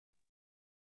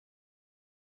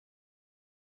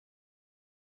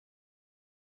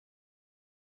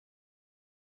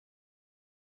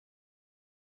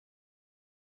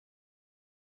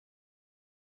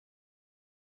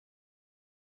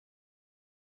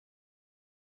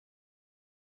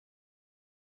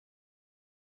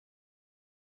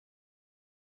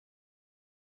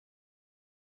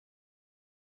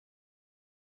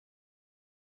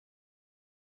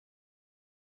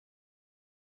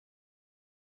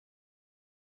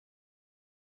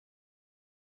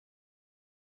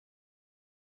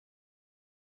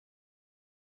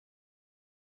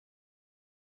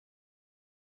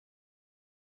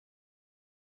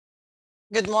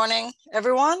Good morning,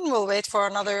 everyone. We'll wait for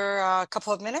another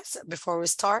couple of minutes before we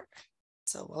start.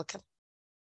 So welcome.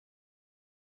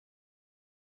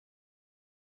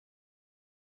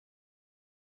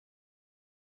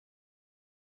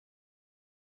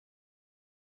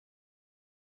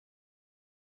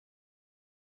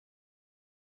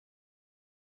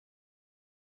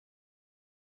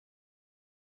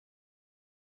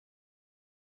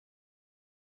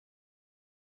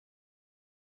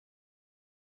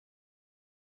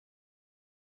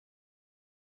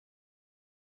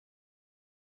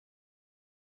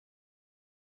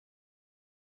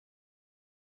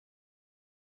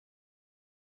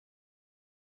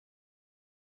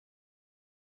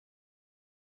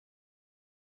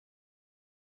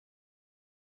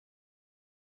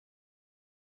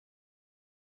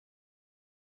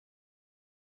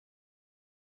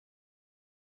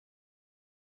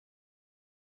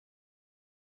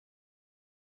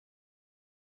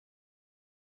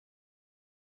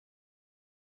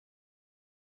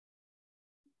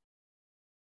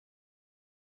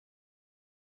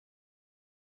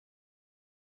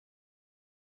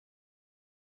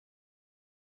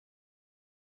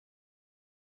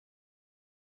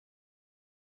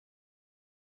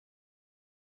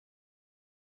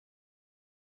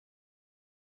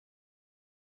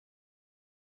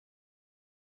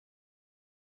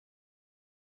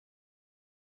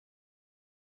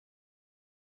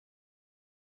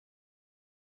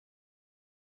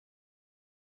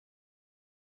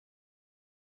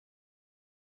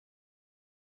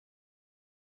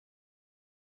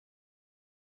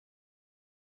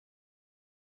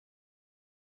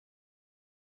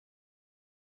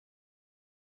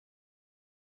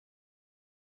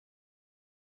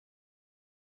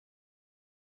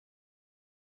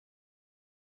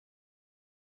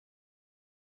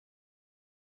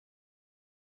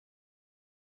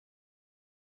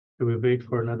 Do we wait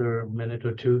for another minute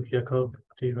or two, Jacob?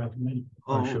 Do you recommend?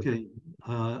 Oh, okay.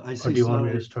 I see. Or do you want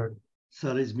me to start?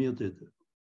 Sarah is muted.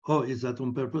 Oh, is that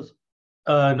on purpose?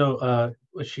 No.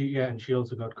 And she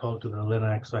also got called to the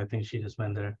Linux, so I think she just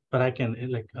went there. But I can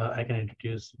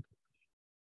introduce.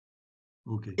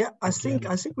 Okay. Yeah, I think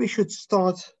we should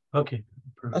start. Okay.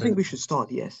 Perfect. I think we should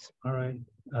start. Yes. All right.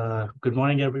 Good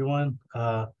morning, everyone.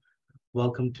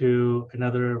 Welcome to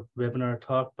another webinar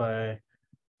talk by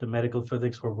the Medical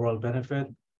Physics for World Benefit.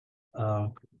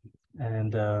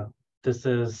 This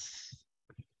is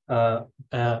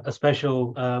a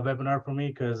special webinar for me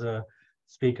because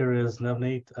speaker is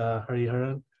Navneeth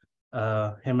Hariharan.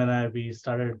 Him and we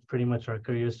started pretty much our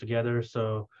careers together.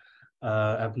 So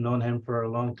I've known him for a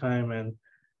long time and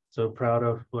so proud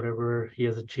of whatever he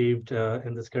has achieved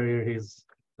in this career. He's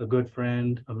a good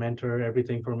friend, a mentor,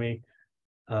 everything for me.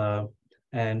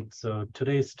 And so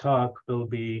today's talk will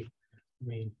be, let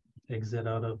me exit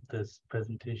out of this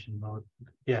presentation mode.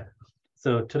 Yeah.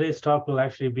 So today's talk will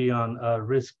actually be on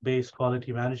risk-based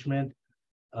quality management,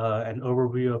 an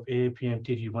overview of AAPM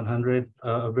TG100,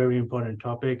 a very important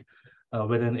topic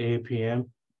within AAPM.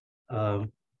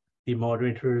 The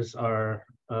moderators are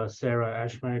Sarah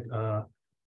Ashmak,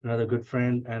 another good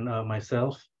friend, and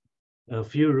myself. A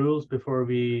few rules before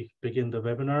we begin the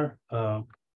webinar.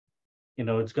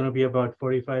 It's going to be about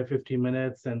 45-50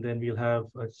 minutes, and then we'll have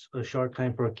a short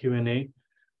time for a Q&A.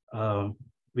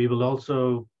 We will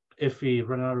also, if we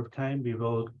run out of time, we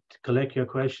will collect your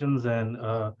questions and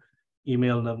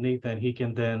email Navneeth, and he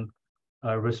can then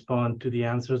respond to the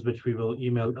answers, which we will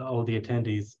email all the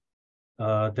attendees.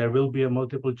 There will be a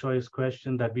multiple choice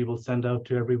question that we will send out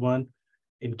to everyone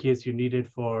in case you need it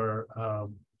for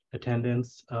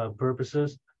attendance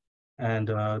purposes. And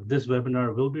this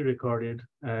webinar will be recorded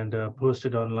and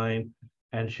posted online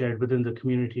and shared within the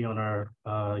community on our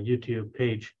YouTube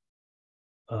page.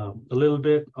 A little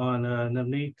bit on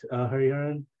Navneeth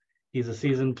Hariharan. He's a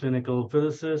seasoned clinical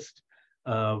physicist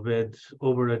with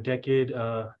over a decade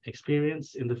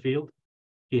experience in the field.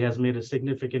 He has made a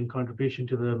significant contribution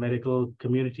to the medical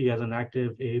community as an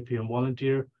active AAPM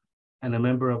volunteer and a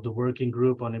member of the working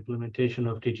group on implementation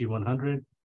of TG100.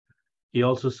 He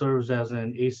also serves as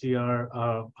an ACR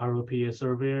ROPA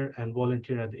surveyor and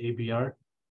volunteer at the ABR.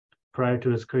 Prior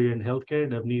to his career in healthcare,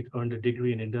 Navneeth earned a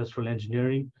degree in industrial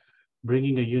engineering,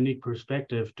 bringing a unique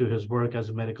perspective to his work as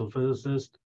a medical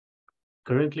physicist.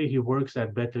 Currently, he works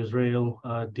at Beth Israel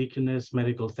Deaconess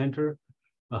Medical Center,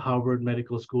 a Harvard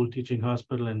Medical School teaching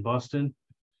hospital in Boston.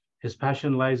 His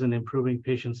passion lies in improving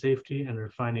patient safety and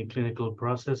refining clinical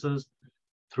processes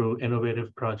through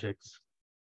innovative projects.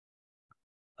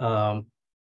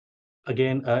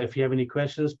 Again, if you have any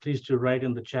questions, please do write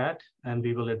in the chat and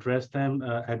we will address them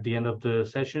at the end of the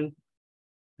session.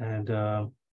 And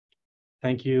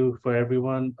thank you for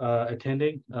everyone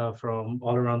attending from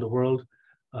all around the world.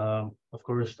 Of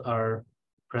course, our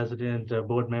president,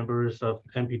 board members of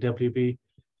MPWB,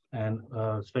 and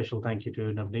special thank you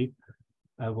to Navneeth.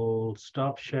 I will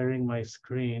stop sharing my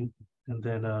screen, and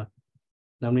then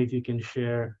Navneeth, you can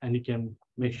share, and you can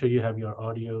make sure you have your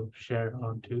audio shared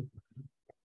on too.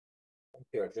 Thank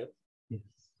you, Arjun. Yes.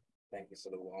 Thank you for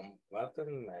the warm welcome,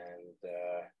 and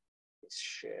let's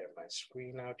share my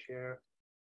screen out here.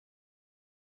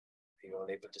 Are you all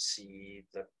able to see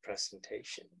the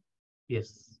presentation?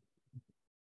 Yes.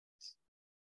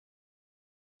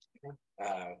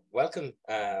 Welcome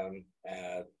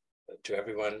to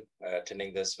everyone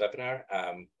attending this webinar.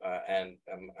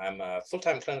 I'm a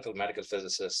full-time clinical medical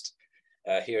physicist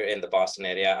here in the Boston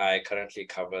area. I currently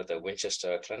cover the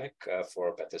Winchester Clinic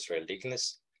for Beth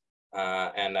Deaconess.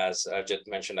 And as I just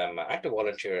mentioned, I'm an active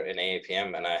volunteer in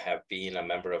AAPM, and I have been a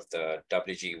member of the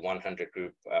TG-100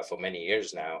 group for many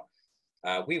years now.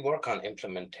 We work on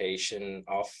implementation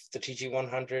of the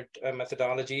TG100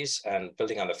 methodologies and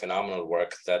building on the phenomenal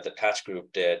work that the task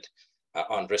group did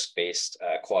on risk-based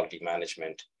quality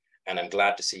management. And I'm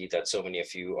glad to see that so many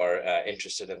of you are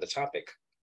interested in the topic.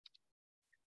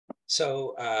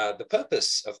 So the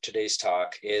purpose of today's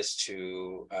talk is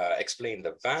to explain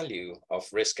the value of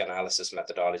risk analysis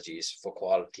methodologies for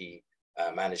quality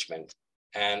management,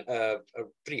 and a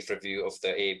brief review of the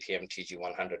AAPM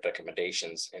TG100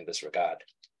 recommendations in this regard.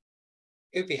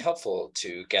 It would be helpful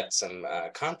to get some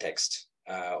context.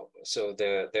 So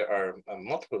there are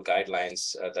multiple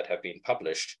guidelines that have been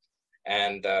published,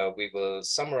 and we will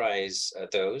summarize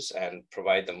those and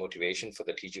provide the motivation for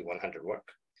the TG100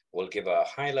 work. We'll give a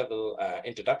high-level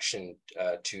introduction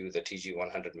to the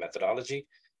TG100 methodology,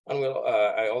 and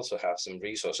I also have some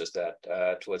resources that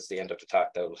towards the end of the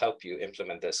talk that will help you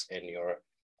implement this in your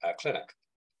clinic.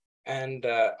 And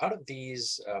out of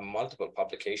these multiple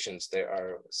publications, there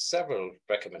are several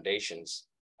recommendations,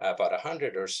 about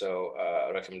 100 or so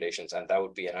recommendations, and that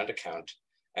would be an undercount.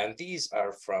 And these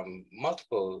are from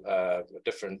multiple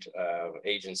different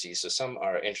agencies. So some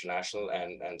are international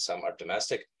and some are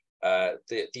domestic.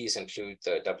 These include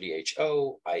the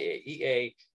WHO,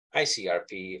 IAEA,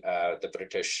 ICRP, the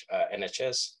British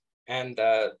NHS, and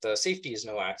the Safety is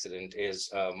No Accident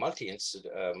is a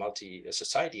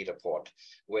multi-society report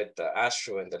with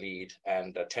Astro in the lead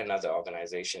and 10 other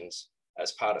organizations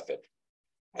as part of it.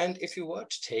 And if you were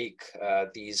to take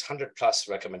these 100+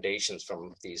 recommendations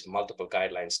from these multiple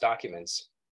guidelines documents,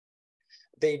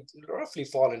 they roughly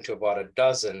fall into about a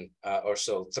dozen or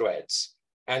so threads.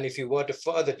 And if you were to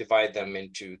further divide them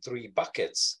into 3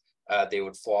 buckets, they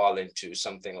would fall into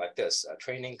something like this: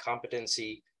 training,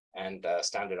 competency, and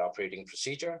standard operating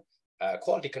procedure.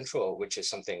 Quality control, which is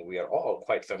something we are all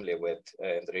quite familiar with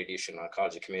in the radiation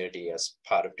oncology community as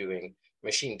part of doing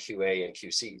machine QA and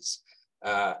QCs.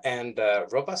 And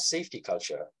robust safety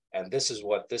culture. And this is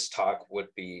what this talk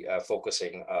would be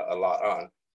focusing a lot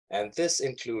on. And this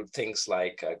include things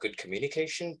like good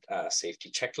communication,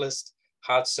 safety checklist,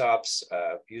 hard stops,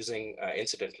 using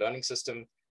incident learning system,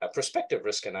 prospective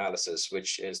risk analysis,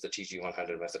 which is the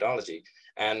TG100 methodology,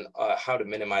 and how to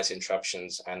minimize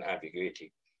interruptions and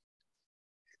ambiguity.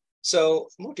 So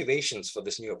motivations for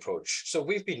this new approach. So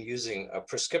we've been using a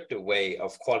prescriptive way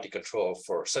of quality control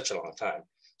for such a long time.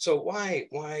 So why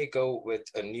go with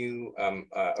a new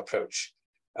approach?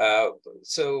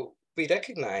 So we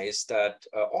recognize that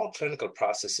all clinical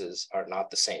processes are not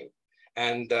the same.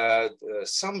 And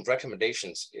some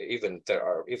recommendations, even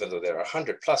though there are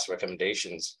 100+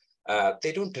 recommendations,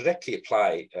 they don't directly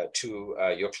apply to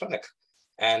your clinic.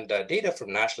 And data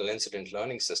from National Incident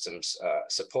Learning Systems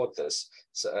support this.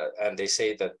 And they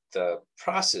say that the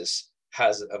process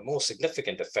has a more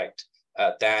significant effect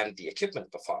than the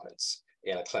equipment performance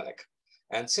in a clinic.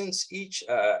 And since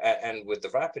and with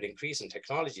the rapid increase in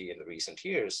technology in the recent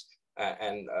years,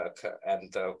 and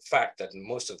the fact that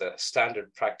most of the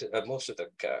standard practice, most of the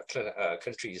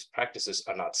countries' practices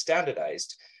are not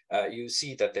standardized, you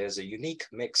see that there's a unique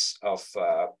mix of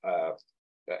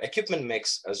equipment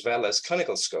mix as well as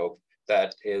clinical scope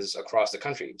that is across the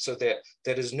country. So there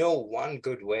is no one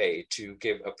good way to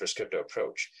give a prescriptive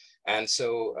approach. And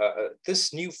so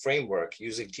this new framework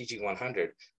using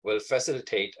TG100 will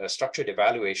facilitate a structured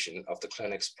evaluation of the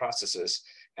clinic's processes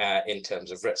in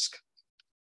terms of risk.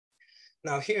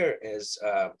 Now here is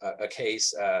a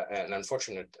case, an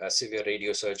unfortunate severe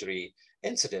radiosurgery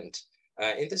incident.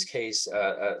 In this case,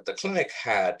 the clinic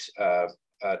had an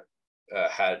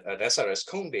SRS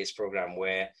cone-based program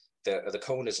where the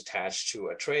cone is attached to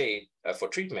a tray for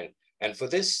treatment. And for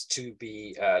this to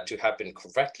happen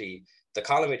correctly, the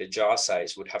collimated jaw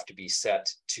size would have to be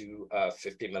set to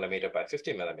 50 millimeter by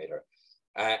 50 millimeter.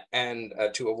 and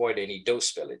to avoid any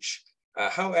dose spillage.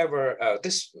 However,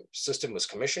 this system was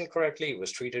commissioned correctly, it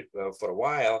was treated for a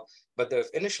while, but the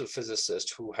initial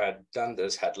physicist who had done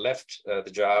this had left the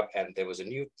job, and there was a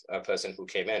new person who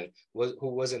came in who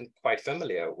wasn't quite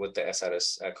familiar with the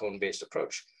SRS cone-based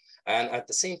approach. And at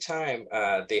the same time,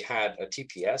 they had a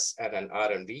TPS and an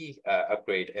R&V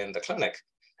upgrade in the clinic.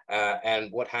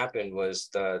 And what happened was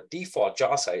the default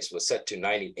jaw size was set to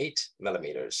 98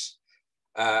 millimeters.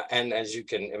 And as you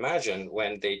can imagine,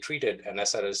 when they treated an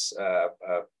SRS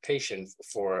patient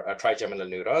for a trigeminal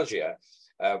neuralgia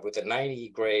with a 90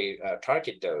 gray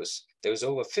target dose, there was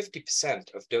over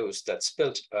 50% of dose that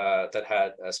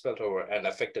had spilt over and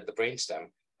affected the brainstem.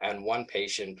 And one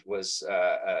patient was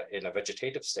in a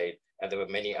vegetative state, and there were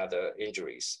many other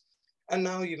injuries. And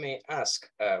now you may ask,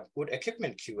 would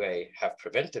equipment QA have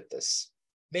prevented this?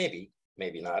 Maybe.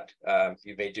 Maybe not.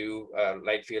 You may do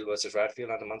light field versus rad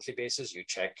field on a monthly basis. You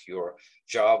check your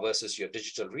jaw versus your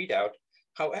digital readout.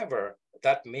 However,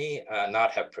 that may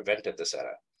not have prevented this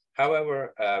error.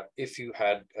 However, if you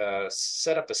had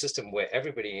set up a system where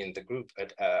everybody in the group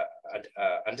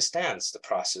understands the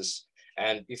process,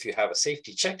 and if you have a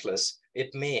safety checklist,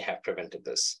 it may have prevented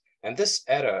this. And this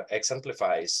error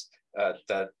exemplifies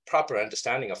the proper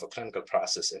understanding of a clinical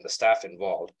process in the staff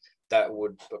involved that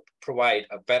would provide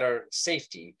a better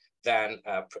safety than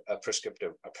a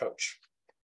prescriptive approach.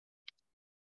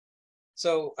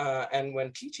 So, and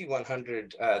when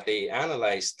TG100, they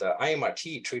analyzed the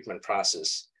IMRT treatment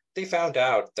process, they found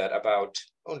out that about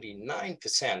only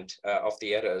 9% of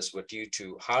the errors were due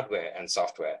to hardware and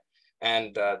software.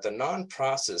 And the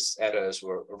non-process errors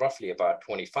were roughly about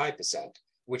 25%,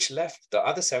 which left the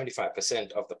other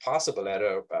 75% of the possible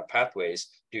error pathways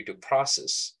due to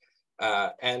process.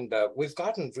 And we've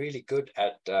gotten really good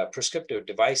at prescriptive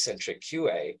device-centric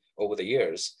QA over the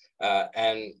years.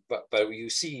 But you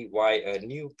see why a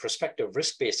new prospective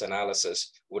risk-based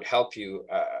analysis would help you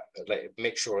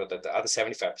make sure that the other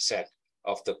 75%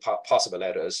 of the possible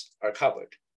errors are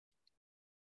covered.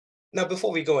 Now,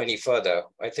 before we go any further,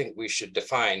 I think we should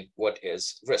define what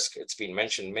is risk. It's been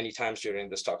mentioned many times during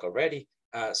this talk already.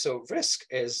 So risk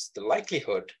is the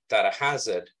likelihood that a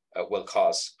hazard will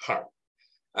cause harm.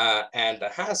 And a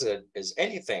hazard is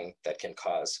anything that can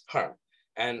cause harm.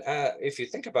 And if you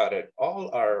think about it, all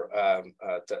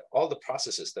the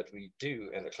processes that we do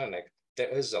in the clinic, there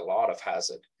is a lot of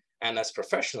hazard. And as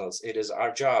professionals, it is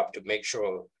our job to make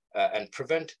sure and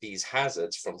prevent these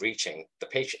hazards from reaching the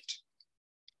patient.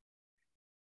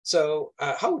 So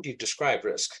how would you describe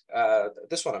risk?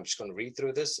 This one, I'm just going to read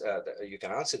through this. You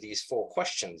can answer these 4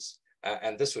 questions,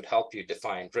 and this would help you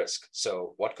define risk.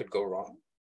 So what could go wrong?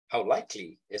 How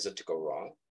likely is it to go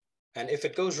wrong? And if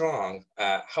it goes wrong,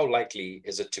 how likely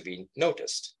is it to be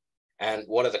noticed? And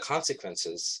what are the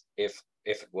consequences if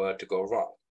it were to go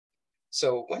wrong?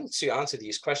 So once you answer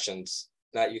these questions,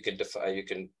 now you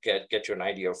can get you an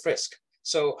idea of risk.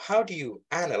 So how do you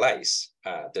analyze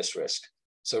this risk?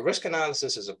 So risk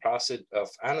analysis is a process of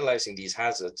analyzing these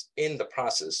hazards in the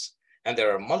process. And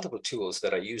there are multiple tools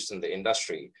that are used in the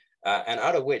industry, and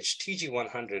out of which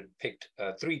TG100 picked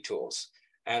 3 tools.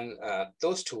 And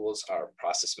those tools are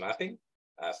process mapping,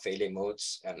 failure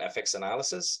modes and FX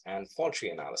analysis, and fault tree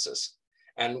analysis.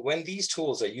 And when these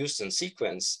tools are used in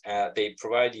sequence, they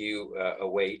provide you a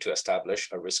way to establish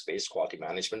a risk-based quality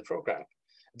management program.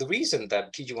 The reason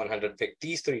that TG100 picked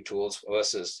these 3 tools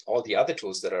versus all the other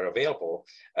tools that are available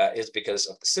is because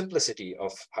of the simplicity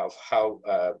of how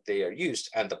they are used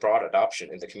and the broad adoption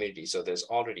in the community. So there's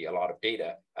already a lot of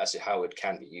data as to how it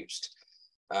can be used.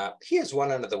 Here's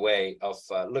one another way of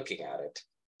looking at it.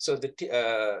 So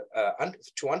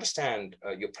to understand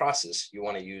your process, you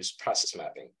want to use process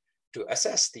mapping. To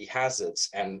assess the hazards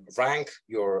and rank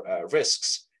your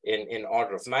risks in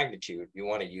order of magnitude, you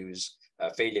want to use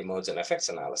failure modes and effects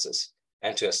analysis.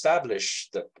 And to establish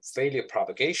the failure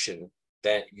propagation,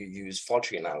 then you use fault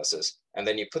tree analysis. And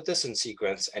then you put this in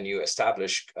sequence and you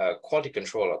establish quality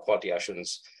control or quality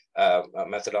assurance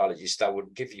methodologies that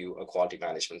would give you a quality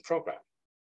management program.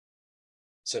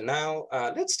 So now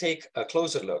let's take a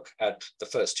closer look at the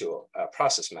first tool,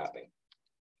 process mapping.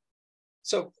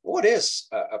 So what is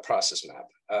a process map?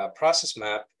 A process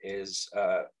map is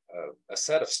a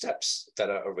set of steps that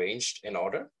are arranged in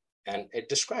order, and it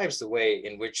describes the way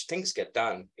in which things get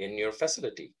done in your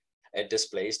facility. It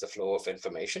displays the flow of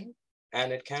information,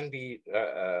 and it can be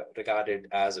regarded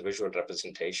as a visual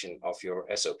representation of your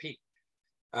SOP.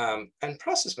 And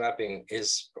process mapping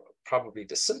is probably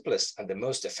the simplest and the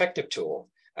most effective tool.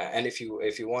 And if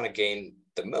you want to gain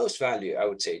the most value, I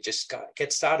would say just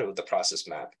get started with the process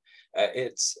map.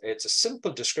 It's a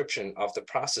simple description of the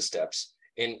process steps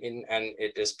and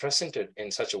it is presented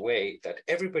in such a way that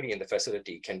everybody in the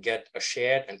facility can get a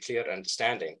shared and clear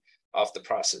understanding of the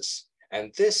process.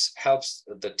 And this helps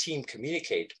the team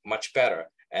communicate much better,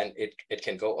 and it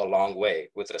can go a long way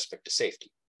with respect to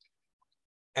safety.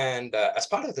 And as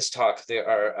part of this talk, there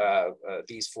are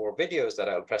these 4 videos that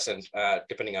I'll present.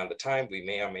 Depending on the time, we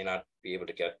may or may not be able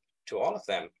to get to all of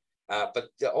them. But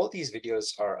all these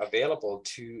videos are available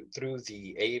through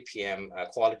the AAPM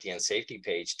quality and safety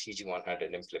page,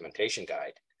 TG100 implementation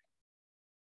guide.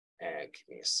 And give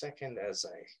me a second as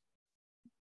I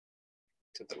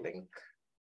to the link.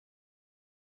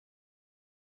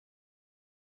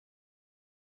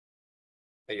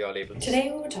 Are you all able to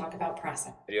Today we will talk about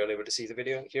process. Are you all able to see the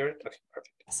video and hear it? Okay,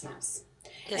 perfect. Maps.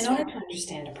 Yes, In order to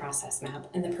understand a process map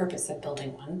and the purpose of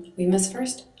building one, we must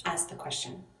first ask the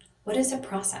question, what is a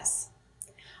process?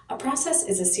 A process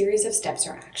is a series of steps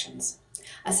or actions,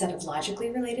 a set of logically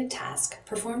related tasks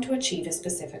performed to achieve a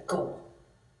specific goal.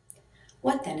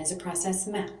 What then is a process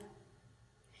map?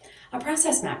 A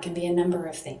process map can be a number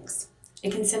of things.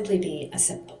 It can simply be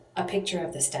a picture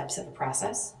of the steps of a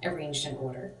process arranged in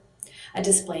order, a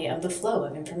display of the flow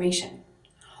of information,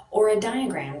 or a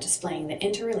diagram displaying the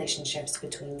interrelationships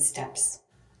between steps.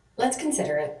 Let's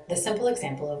consider the simple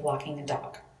example of walking a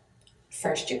dog.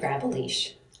 First, you grab a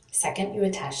leash. Second, you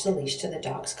attach the leash to the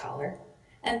dog's collar.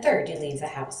 And third, you leave the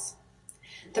house.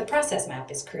 The process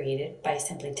map is created by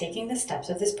simply taking the steps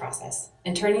of this process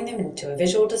and turning them into a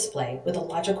visual display with a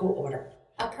logical order.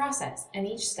 A process and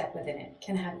each step within it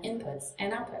can have inputs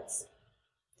and outputs.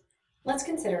 Let's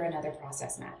consider another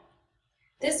process map.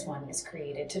 This one is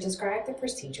created to describe the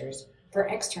procedures for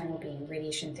external beam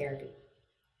radiation therapy,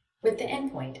 with the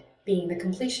endpoint being the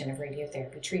completion of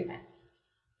radiotherapy treatment.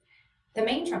 The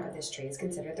main trunk of this tree is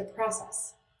considered the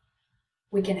process.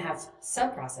 We can have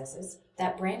sub-processes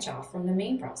that branch off from the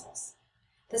main process.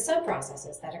 The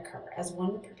sub-processes that occur as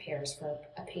one prepares for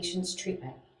a patient's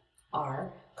treatment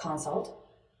are consult,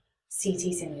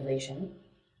 CT simulation,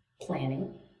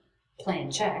 planning,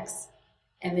 plan checks,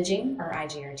 imaging or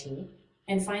IGRT,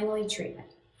 and finally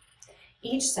treatment.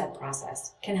 Each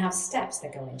sub-process can have steps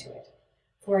that go into it.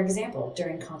 For example,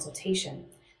 during consultation,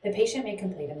 the patient may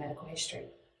complete a medical history.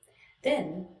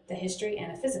 Then, the history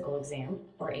and a physical exam,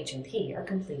 or H&P, are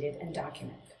completed and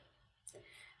documented.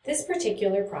 This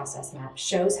particular process map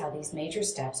shows how these major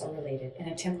steps are related in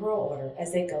a temporal order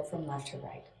as they go from left to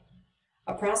right.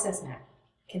 A process map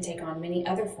can take on many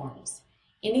other forms,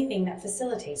 anything that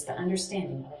facilitates the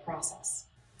understanding of a process.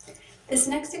 This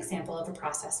next example of a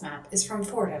process map is from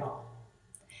Ford et al.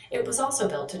 It was also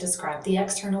built to describe the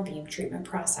external beam treatment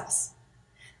process.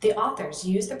 The authors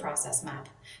used the process map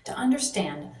to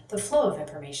understand the flow of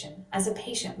information as a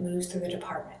patient moves through the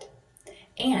department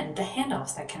and the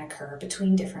handoffs that can occur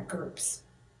between different groups.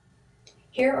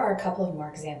 Here are a couple of more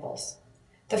examples.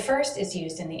 The first is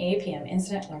used in the AAPM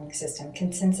Incident Learning System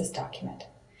consensus document.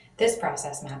 This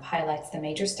process map highlights the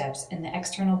major steps in the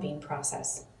external beam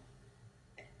process.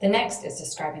 The next is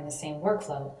describing the same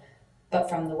workflow, but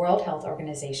from the World Health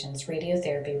Organization's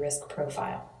radiotherapy risk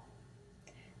profile.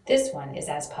 This one is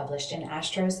as published in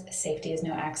Astro's Safety is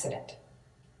No Accident.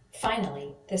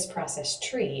 Finally, this process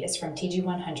tree is from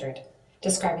TG100,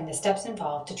 describing the steps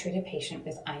involved to treat a patient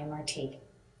with IMRT.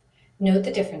 Note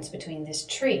the difference between this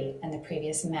tree and the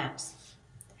previous maps.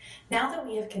 Now that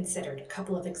we have considered a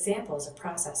couple of examples of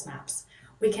process maps,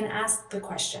 we can ask the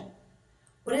question,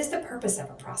 what is the purpose of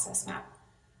a process map?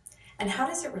 And how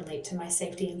does it relate to my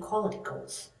safety and quality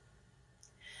goals?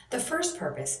 The first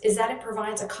purpose is that it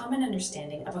provides a common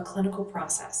understanding of a clinical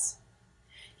process.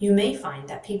 You may find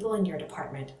that people in your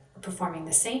department are performing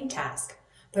the same task,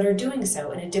 but are doing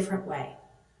so in a different way.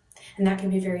 And that can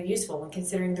be very useful when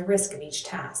considering the risk of each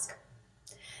task.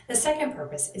 The second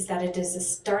purpose is that it is a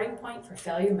starting point for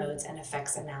failure modes and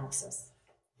effects analysis.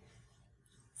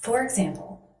 For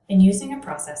example, in using a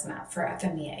process map for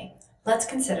FMEA, let's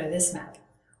consider this map,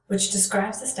 which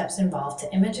describes the steps involved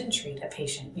to image and treat a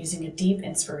patient using a deep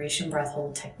inspiration breath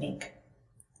hold technique.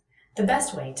 The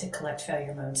best way to collect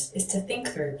failure modes is to think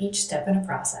through each step in a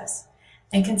process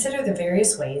and consider the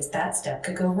various ways that step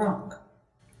could go wrong.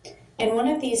 In one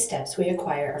of these steps, we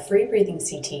acquire a free breathing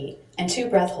CT and 2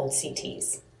 breath hold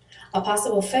CTs. A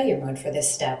possible failure mode for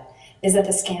this step is that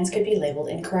the scans could be labeled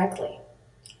incorrectly.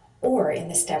 Or in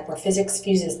the step where physics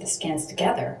fuses the scans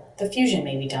together, the fusion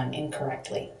may be done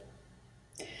incorrectly.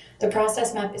 The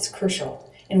process map is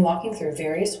crucial in walking through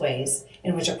various ways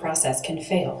in which a process can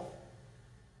fail.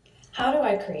 How do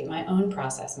I create my own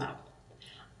process map?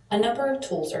 A number of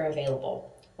tools are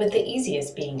available, with the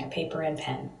easiest being a paper and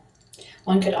pen.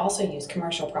 One could also use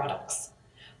commercial products.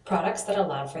 Products that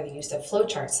allow for the use of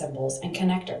flowchart symbols and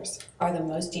connectors are the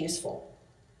most useful.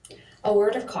 A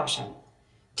word of caution: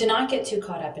 do not get too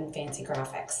caught up in fancy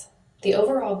graphics. The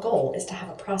overall goal is to have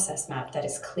a process map that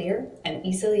is clear and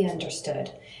easily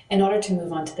understood in order to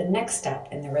move on to the next step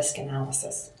in the risk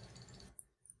analysis.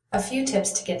 A few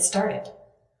tips to get started.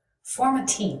 Form a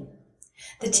team.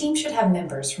 The team should have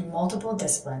members from multiple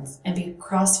disciplines and be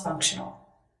cross-functional.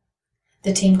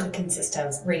 The team could consist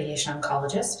of radiation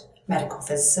oncologist, medical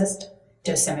physicist,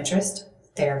 dosimetrist,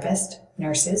 therapist,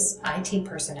 nurses, IT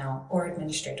personnel, or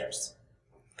administrators.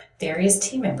 Various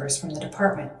team members from the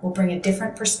department will bring a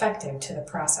different perspective to the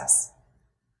process.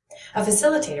 A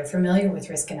facilitator familiar with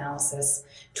risk analysis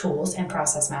tools and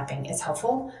process mapping is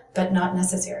helpful, but not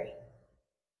necessary.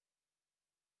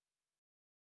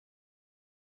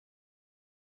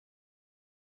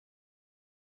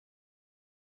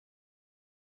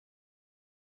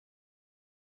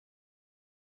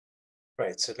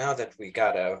 Right, so now that we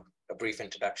got a brief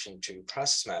introduction to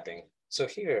process mapping, so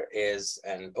here is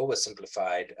an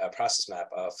oversimplified process map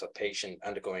of a patient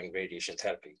undergoing radiation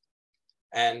therapy.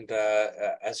 And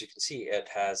as you can see, it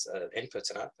has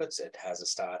inputs and outputs, it has a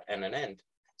start and an end.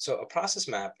 So a process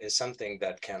map is something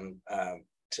that can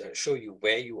to show you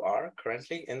where you are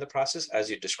currently in the process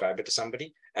as you describe it to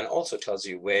somebody, and also tells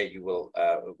you where you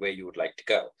would like to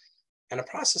go. And a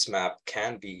process map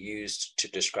can be used to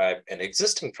describe an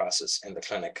existing process in the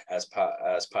clinic as part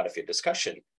of your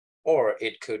discussion, or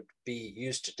it could be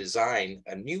used to design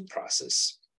a new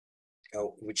process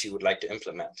which you would like to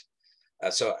implement.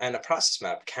 And a process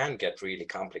map can get really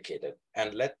complicated,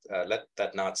 and let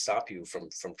that not stop you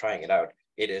from trying it out.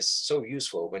 It is so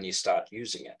useful when you start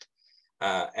using it.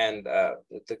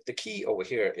 The key over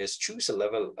here is choose a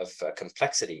level of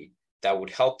complexity that would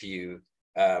help you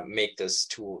make this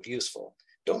tool useful.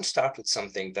 Don't start with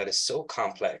something that is so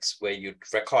complex where you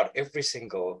record every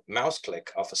single mouse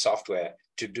click of a software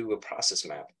to do a process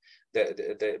map.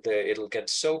 It'll get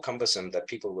so cumbersome that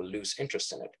people will lose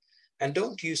interest in it. And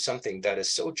don't use something that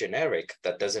is so generic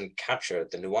that doesn't capture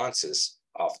the nuances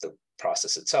of the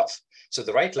process itself. So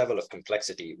the right level of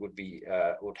complexity would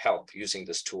help using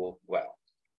this tool well.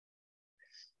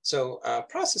 So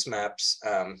process maps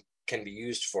can be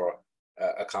used for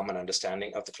a common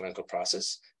understanding of the clinical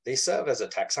process. They serve as a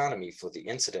taxonomy for the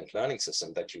incident learning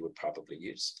system that you would probably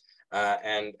use.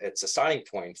 And it's a starting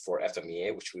point for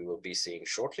FMEA, which we will be seeing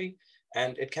shortly.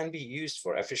 And it can be used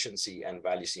for efficiency and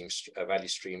value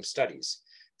stream studies.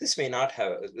 This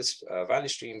value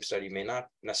stream study may not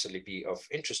necessarily be of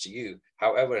interest to you.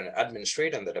 However, an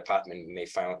administrator in the department may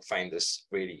find this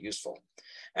really useful.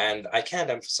 And I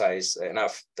can't emphasize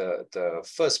enough the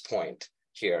first point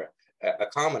here, a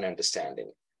common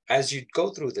understanding. As you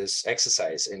go through this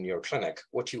exercise in your clinic,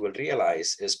 what you will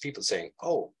realize is people saying,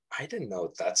 oh, I didn't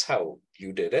know that's how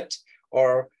you did it,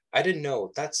 or I didn't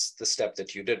know that's the step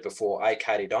that you did before I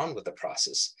carried on with the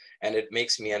process. And it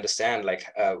makes me understand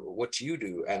what you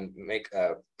do and make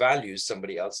values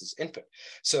somebody else's input.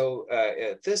 So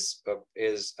this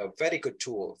is a very good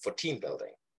tool for team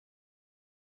building.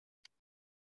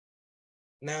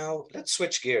 Now let's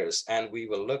switch gears and we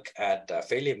will look at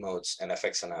failure modes and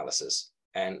effects analysis,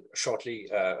 and shortly,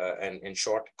 and in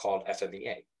short, called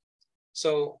FMEA.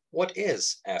 So what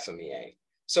is FMEA?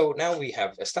 So now we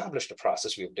have established a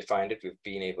process, we've defined it, we've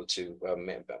been able to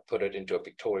put it into a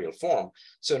pictorial form.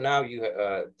 So now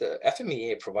the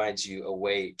FMEA provides you a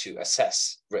way to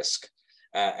assess risk,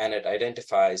 and it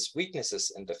identifies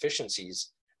weaknesses and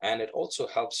deficiencies, and it also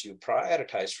helps you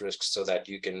prioritize risks so that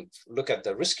you can look at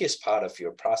the riskiest part of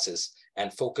your process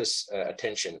and focus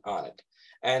attention on it.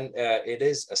 And it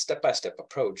is a step-by-step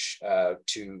approach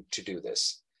to do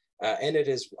this. And it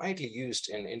is widely used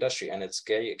in industry, and it's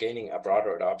gaining a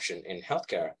broader adoption in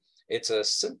healthcare. It's a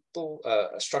simple,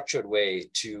 structured way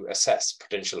to assess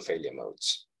potential failure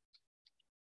modes.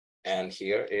 And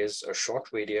here is a short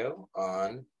video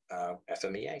on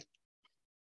FMEA.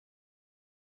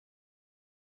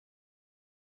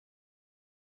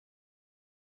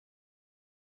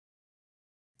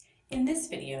 In this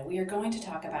video, we are going to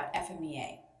talk about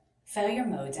FMEA, Failure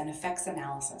Modes and Effects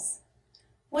Analysis.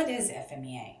 What is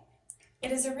FMEA? It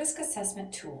is a risk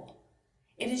assessment tool.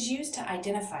 It is used to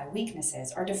identify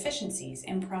weaknesses or deficiencies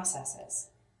in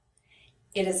processes.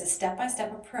 It is a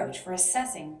step-by-step approach for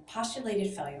assessing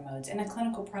postulated failure modes in a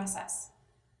clinical process.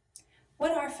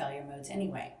 What are failure modes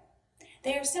anyway?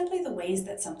 They are simply the ways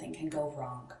that something can go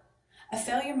wrong. A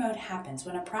failure mode happens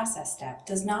when a process step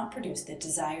does not produce the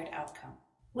desired outcome.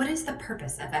 What is the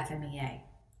purpose of FMEA?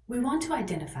 We want to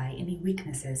identify any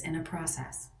weaknesses in a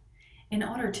process. In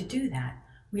order to do that,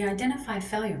 we identify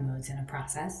failure modes in a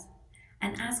process,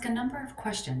 and ask a number of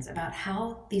questions about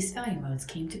how these failure modes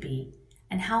came to be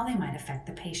and how they might affect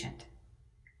the patient.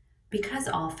 Because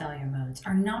all failure modes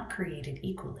are not created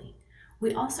equally,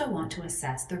 we also want to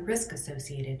assess the risk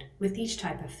associated with each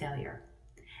type of failure.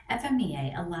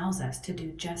 FMEA allows us to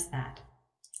do just that.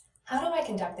 How do I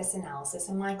conduct this analysis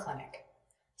in my clinic?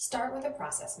 Start with a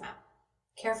process map.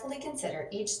 Carefully consider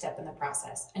each step in the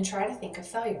process and try to think of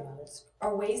failure modes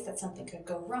or ways that something could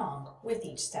go wrong with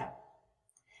each step.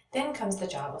 Then comes the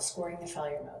job of scoring the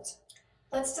failure modes.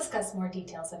 Let's discuss more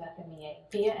details of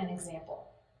FMEA via an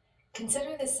example.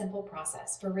 Consider this simple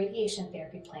process for radiation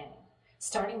therapy planning,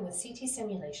 starting with CT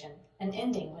simulation and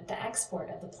ending with the export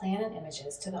of the plan and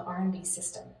images to the R&B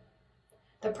system.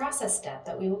 The process step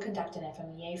that we will conduct an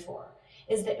FMEA for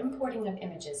is the importing of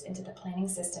images into the planning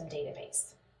system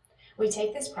database. We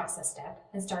take this process step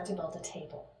and start to build a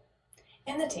table.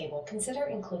 In the table, consider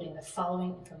including the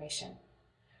following information.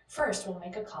 First, we'll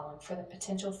make a column for the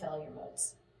potential failure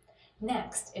modes.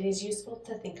 Next, it is useful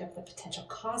to think of the potential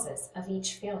causes of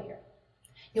each failure.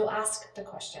 You'll ask the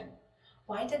question,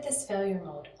 why did this failure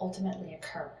mode ultimately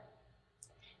occur?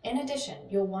 In addition,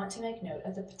 you'll want to make note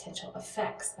of the potential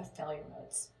effects of failure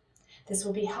modes. This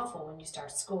will be helpful when you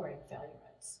start scoring failure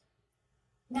modes.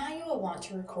 Now you will want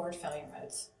to record failure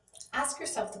modes. Ask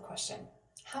yourself the question,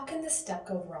 how can this step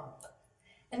go wrong?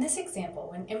 In this example,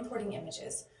 when importing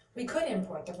images, we could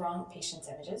import the wrong patient's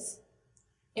images,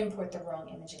 import the wrong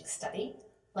imaging study,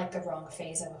 like the wrong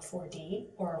phase of a 4D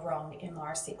or a wrong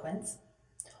MR sequence,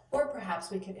 or perhaps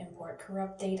we could import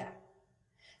corrupt data.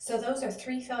 So those are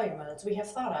 3 failure modes we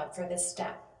have thought of for this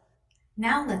step.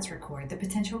 Now let's record the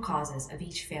potential causes of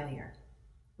each failure.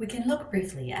 We can look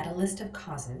briefly at a list of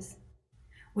causes,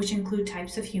 which include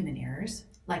types of human errors,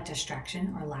 like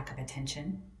distraction or lack of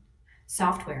attention,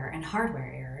 software and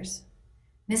hardware errors,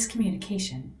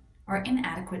 miscommunication, or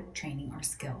inadequate training or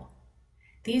skill.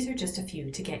 These are just a few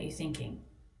to get you thinking.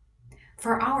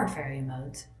 For our failure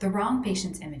modes, the wrong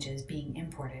patient's images being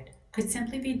imported could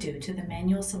simply be due to the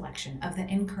manual selection of the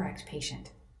incorrect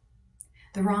patient.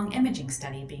 The wrong imaging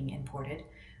study being imported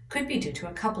could be due to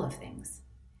a couple of things: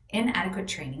 inadequate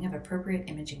training of appropriate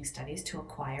imaging studies to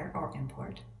acquire or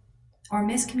import, or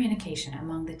miscommunication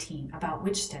among the team about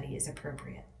which study is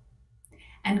appropriate.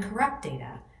 And corrupt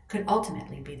data could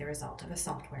ultimately be the result of a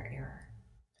software error.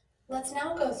 Let's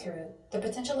now go through the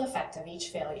potential effect of each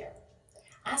failure.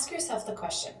 Ask yourself the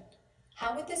question,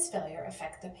 how would this failure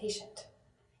affect the patient?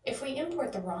 If we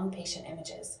import the wrong patient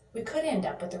images, we could end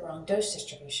up with the wrong dose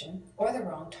distribution or the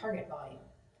wrong target volume.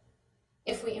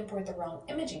 If we import the wrong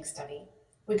imaging study,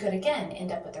 we could again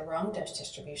end up with the wrong dose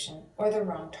distribution or the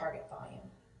wrong target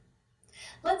volume.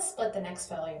 Let's split the next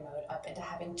failure mode up into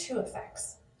having 2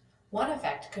 effects. One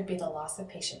effect could be the loss of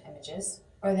patient images,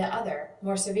 or the other,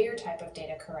 more severe type of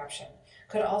data corruption,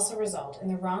 could also result in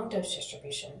the wrong dose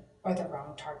distribution or the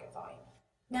wrong target volume.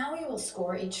 Now we will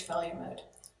score each failure mode,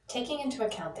 taking into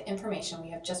account the information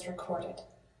we have just recorded.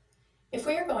 If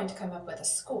we are going to come up with a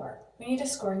score, we need a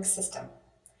scoring system.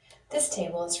 This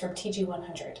table is from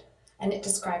TG100, and it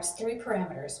describes 3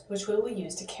 parameters which we will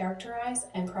use to characterize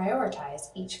and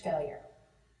prioritize each failure.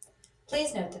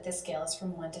 Please note that this scale is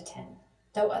from 1 to 10,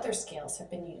 though other scales have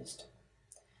been used.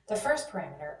 The first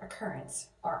parameter, occurrence,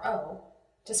 or O,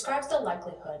 describes the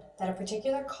likelihood that a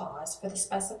particular cause for the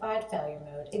specified failure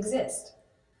mode exists.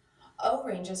 O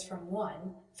ranges from 1,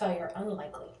 failure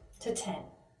unlikely, to 10,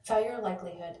 failure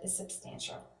likelihood is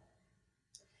substantial.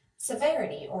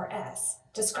 Severity, or S,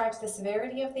 describes the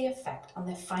severity of the effect on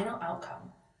the final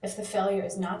outcome if the failure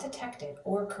is not detected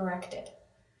or corrected.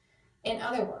 In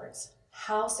other words,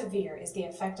 how severe is the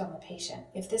effect on the patient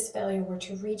if this failure were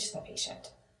to reach the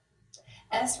patient?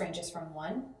 S ranges from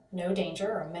 1, no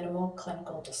danger or minimal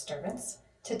clinical disturbance,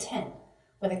 to 10,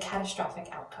 with a catastrophic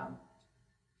outcome.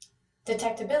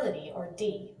 Detectability, or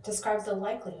D, describes the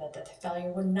likelihood that the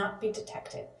failure would not be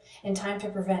detected in time to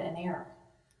prevent an error.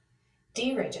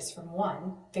 D ranges from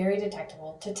 1, very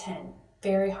detectable, to 10,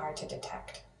 very hard to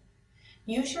detect.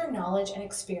 Use your knowledge and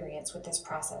experience with this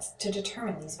process to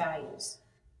determine these values.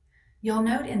 You'll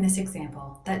note in this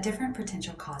example that different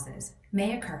potential causes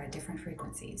may occur at different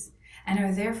frequencies and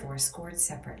are therefore scored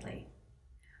separately,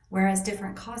 whereas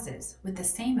different causes with the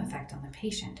same effect on the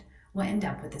patient will end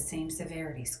up with the same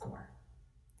severity score.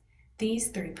 These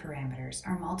 3 parameters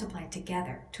are multiplied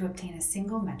together to obtain a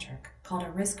single metric called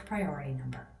a risk priority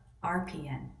number,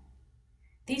 RPN.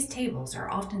 These tables are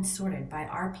often sorted by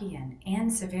RPN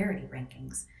and severity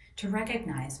rankings to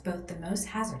recognize both the most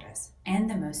hazardous and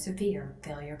the most severe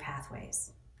failure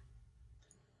pathways.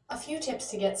 A few tips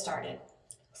to get started.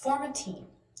 Form a team.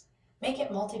 Make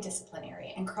it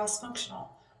multidisciplinary and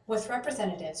cross-functional with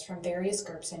representatives from various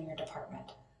groups in your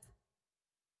department.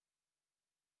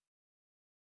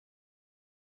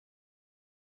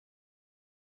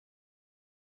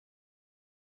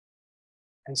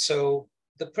 And so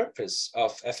the purpose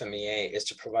of FMEA is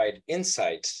to provide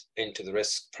insight into the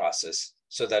risk process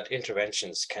so that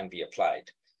interventions can be applied.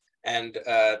 And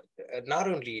not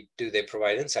only do they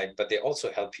provide insight, but they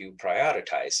also help you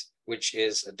prioritize, which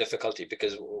is a difficulty,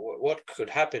 because what could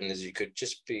happen is you could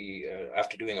just be,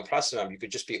 after doing a process map, you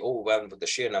could just be overwhelmed with the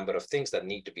sheer number of things that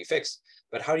need to be fixed.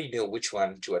 But how do you know which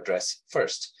one to address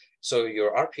first? So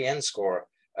your RPN score,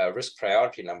 risk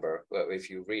priority number, if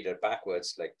you read it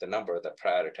backwards, like the number that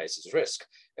prioritizes risk,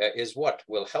 is what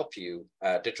will help you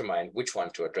determine which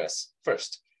one to address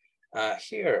first.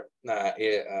 Here,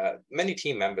 many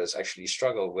team members actually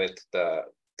struggle with the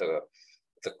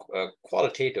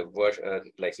qualitative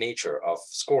nature of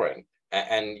scoring.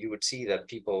 And you would see that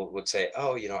people would say,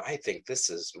 oh, I think this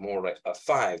is more like a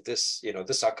 5, this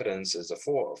occurrence is a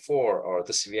 4, or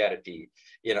the severity,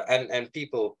 and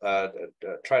people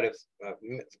try to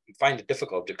find it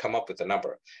difficult to come up with a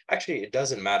number. Actually, it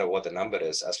doesn't matter what the number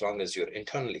is, as long as you're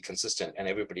internally consistent and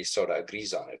everybody sort of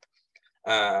agrees on it.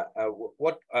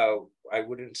 What I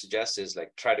wouldn't suggest is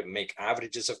try to make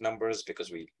averages of numbers, because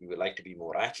we would like to be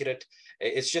more accurate.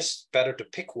 It's just better to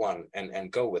pick one and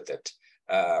go with it.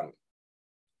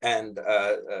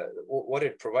 What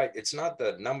it provides, it's not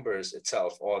the numbers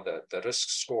itself or the risk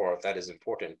score that is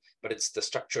important, but it's the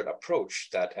structured approach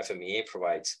that FMEA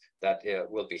provides that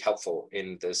will be helpful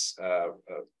in this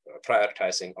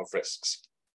prioritizing of risks.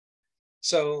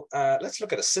 So let's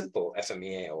look at a simple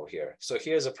FMEA over here. So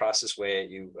here's a process where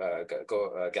you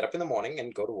get up in the morning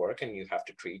and go to work, and you have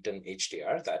to treat an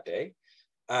HDR that day.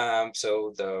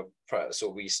 So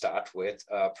we start with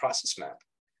a process map.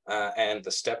 And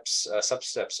the steps,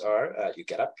 sub-steps are you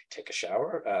get up, you take a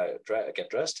shower, get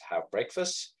dressed, have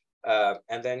breakfast,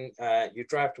 and then you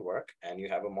drive to work, and you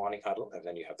have a morning huddle, and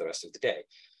then you have the rest of the day.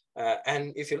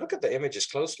 And if you look at the images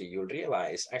closely, you'll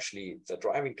realize actually the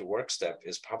driving to work step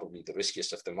is probably the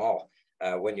riskiest of them all.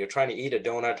 When you're trying to eat a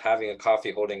donut, having a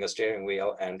coffee, holding a steering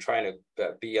wheel, and trying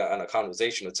to be on a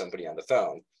conversation with somebody on the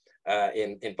phone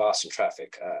in Boston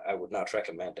traffic, I would not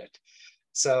recommend it.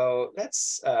 So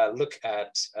let's look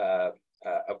at an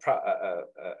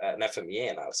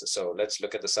FMEA analysis. So let's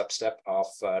look at the sub-step of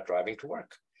driving to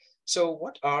work. So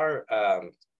what are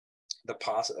the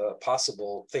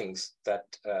possible things that,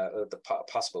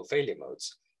 possible failure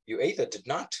modes? You either did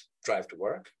not drive to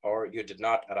work, or you did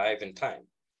not arrive in time.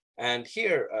 And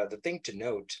here, the thing to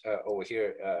note over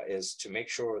here is to make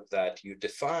sure that you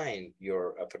define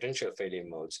your potential failure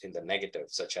modes in the negative,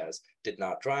 such as did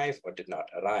not drive or did not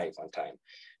arrive on time.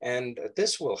 And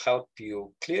this will help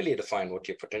you clearly define what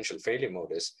your potential failure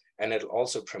mode is, and it'll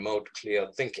also promote clear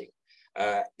thinking.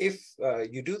 If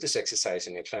you do this exercise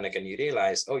in your clinic and you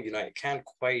realize, oh, I can't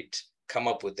quite come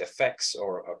up with effects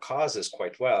or causes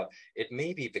quite well, it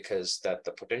may be because that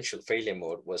the potential failure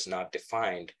mode was not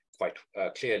defined quite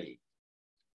clearly.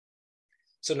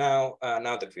 So now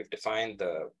that we've defined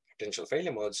the potential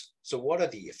failure modes, so what are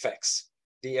the effects?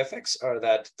 The effects are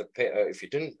that if you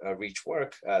didn't reach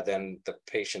work, then the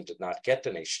patient did not get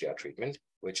an HDR treatment,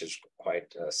 which is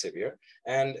quite severe.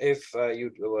 And if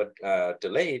you were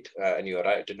delayed and you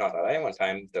did not arrive on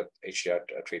time, the HDR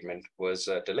treatment was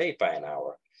delayed by an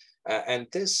hour. And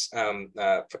this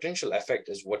potential effect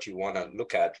is what you want to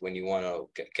look at when you want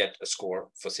to get a score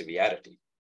for severity.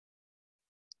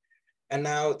 And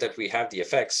now that we have the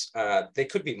effects, there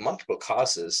could be multiple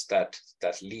causes that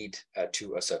lead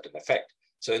to a certain effect.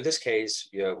 So in this case,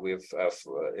 we've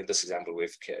in this example,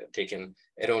 we've taken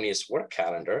erroneous work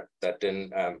calendar that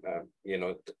didn't,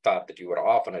 thought that you were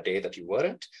off on a day that you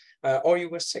weren't, or you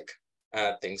were sick,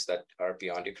 things that are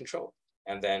beyond your control.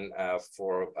 And then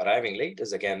for arriving late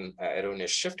is again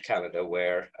erroneous shift calendar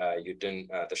where you didn't,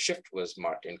 the shift was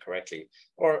marked incorrectly,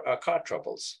 or car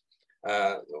troubles.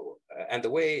 And the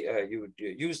way you would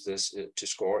use this to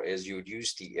score is you would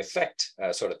use the effect,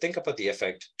 sort of think about the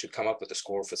effect to come up with a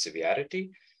score for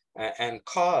severity, and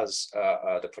cause,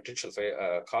 the potential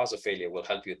cause of failure will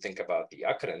help you think about the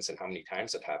occurrence and how many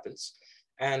times it happens.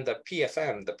 And the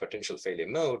PFM, the potential failure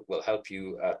mode, will help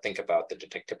you think about the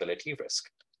detectability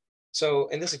risk. So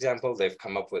in this example, they've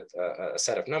come up with a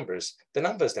set of numbers. The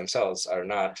numbers themselves are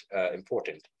not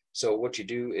important. So what you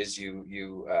do is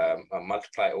you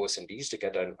multiply O's and D's to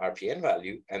get an RPN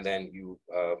value, and then you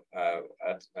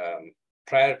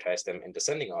prioritize them in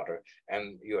descending order,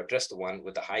 and you address the one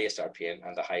with the highest RPN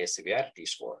and the highest severity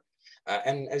score.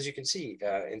 And as you can see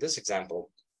in this example,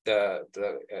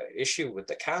 the issue with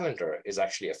the calendar is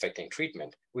actually affecting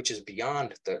treatment, which is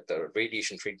beyond the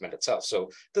radiation treatment itself. So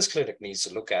this clinic needs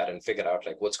to look at and figure out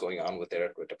like what's going on with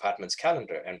their department's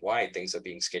calendar and why things are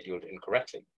being scheduled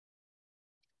incorrectly.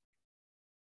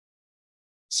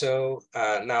 So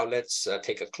now let's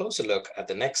take a closer look at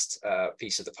the next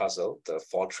piece of the puzzle, the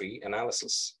fault tree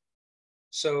analysis.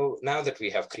 So now that we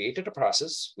have created a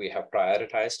process, we have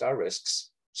prioritized our risks.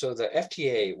 So the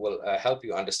FTA will help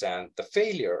you understand the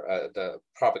failure, the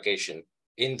propagation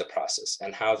in the process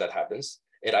and how that happens.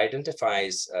 It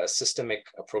identifies systemic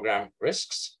program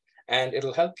risks, and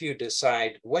it'll help you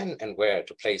decide when and where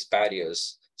to place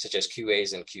barriers such as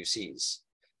QAs and QCs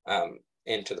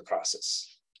into the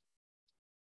process.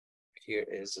 Here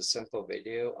is a simple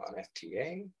video on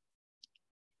FTA.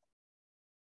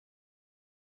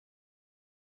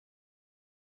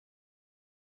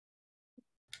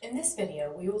 In this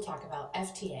video, we will talk about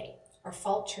FTA, or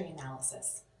fault tree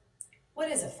analysis.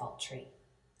 What is a fault tree?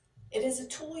 It is a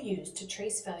tool used to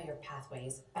trace failure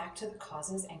pathways back to the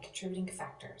causes and contributing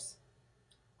factors.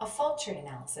 A fault tree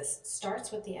analysis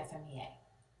starts with the FMEA.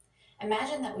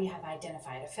 Imagine that we have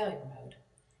identified a failure mode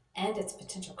and its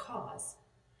potential cause,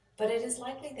 but it is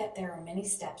likely that there are many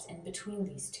steps in between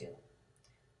these two.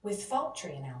 With fault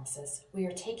tree analysis, we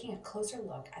are taking a closer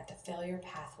look at the failure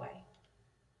pathway.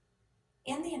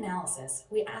 In the analysis,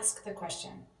 we ask the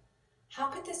question, how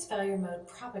could this failure mode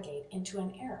propagate into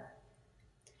an error?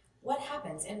 What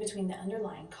happens in between the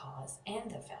underlying cause and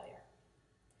the failure?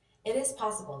 It is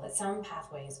possible that some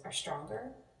pathways are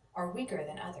stronger or weaker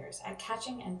than others at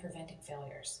catching and preventing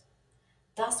failures.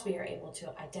 Thus, we are able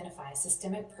to identify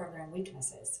systemic program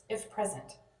weaknesses, if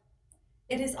present.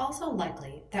 It is also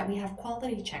likely that we have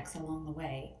quality checks along the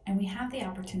way, and we have the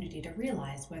opportunity to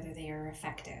realize whether they are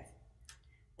effective.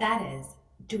 That is,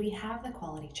 do we have the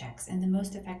quality checks in the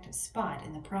most effective spot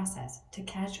in the process to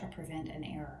catch or prevent an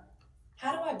error?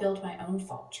 How do I build my own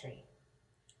fault tree?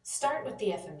 Start with the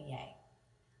FMEA.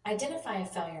 Identify a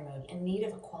failure mode in need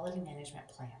of a quality management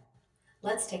plan.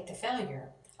 Let's take the failure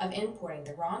of importing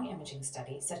the wrong imaging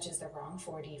study, such as the wrong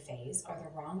 4D phase or the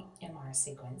wrong MR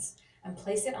sequence, and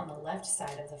place it on the left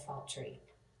side of the fault tree.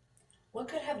 What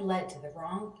could have led to the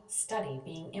wrong study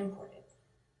being imported?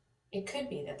 It could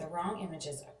be that the wrong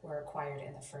images were acquired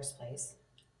in the first place,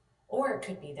 or it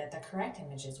could be that the correct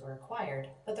images were acquired,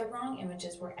 but the wrong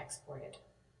images were exported.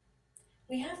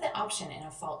 We have the option in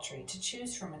a fault tree to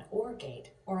choose from an OR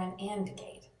gate or an AND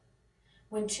gate.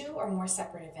 When two or more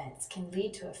separate events can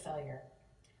lead to a failure,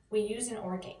 we use an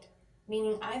OR gate,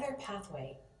 meaning either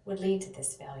pathway would lead to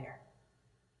this failure.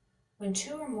 When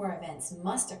two or more events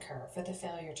must occur for the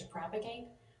failure to propagate,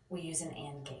 we use an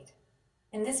AND gate.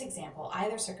 In this example,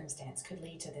 either circumstance could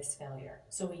lead to this failure,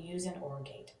 so we use an OR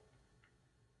gate.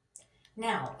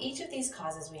 Now, each of these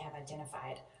causes we have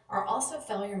identified are also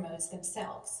failure modes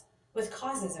themselves, with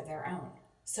causes of their own,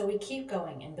 so we keep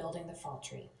going in building the fault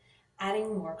tree,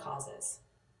 adding more causes.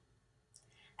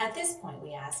 At this point,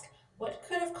 we ask, what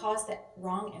could have caused the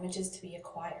wrong images to be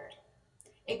acquired?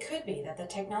 It could be that the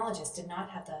technologist did not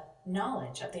have the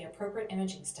knowledge of the appropriate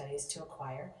imaging studies to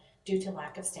acquire due to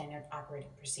lack of standard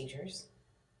operating procedures.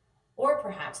 Or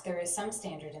perhaps there is some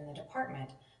standard in the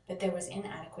department, but there was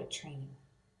inadequate training.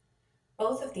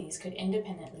 Both of these could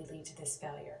independently lead to this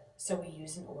failure, so we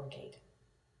use an OR gate.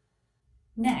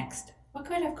 Next, what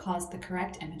could have caused the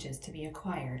correct images to be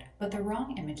acquired, but the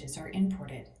wrong images are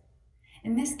imported?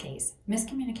 In this case,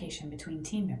 miscommunication between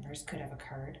team members could have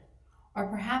occurred, or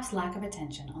perhaps lack of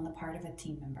attention on the part of a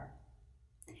team member.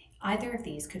 Either of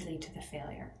these could lead to the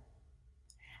failure.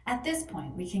 At this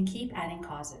point, we can keep adding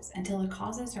causes until the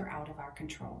causes are out of our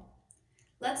control.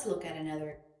 Let's look at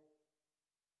another.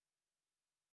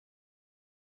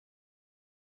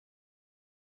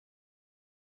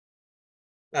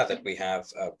 Now that we have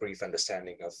a brief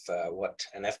understanding of what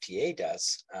an FTA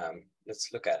does,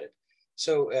 let's look at it.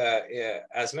 So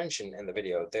as mentioned in the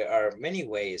video, there are many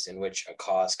ways in which a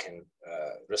cause can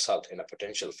result in a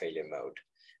potential failure mode.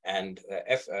 And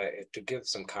to give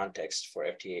some context for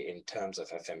FTA in terms of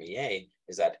FMEA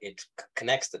is that it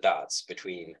connects the dots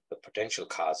between the potential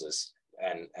causes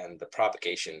and the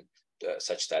propagation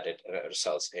such that it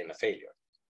results in a failure.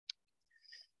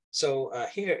 So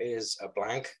here is a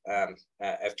blank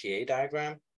FTA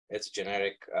diagram. It's a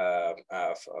generic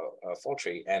fault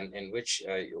tree, and in which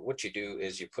what you do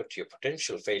is you put your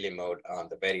potential failure mode on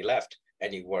the very left,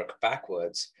 and you work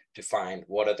backwards to find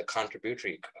what are the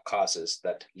contributory causes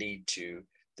that lead to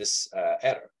this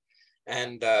error.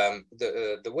 And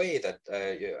the way that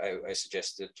I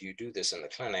suggest that you do this in the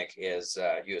clinic is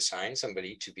you assign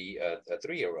somebody to be a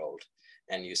 3-year-old,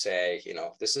 and you say,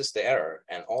 this is the error,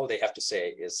 and all they have to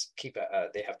say is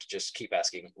they have to just keep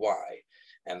asking why.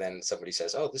 And then somebody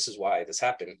says, oh, this is why this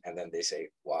happened. And then they say,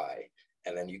 why?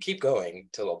 And then you keep going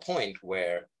till a point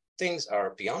where things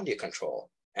are beyond your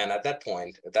control. And at that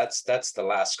point, that's the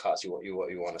last cause you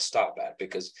want to stop at,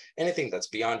 because anything that's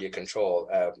beyond your control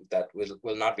that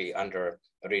will not be under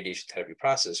a radiation therapy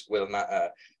process will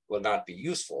not be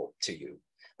useful to you.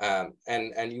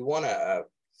 And you want to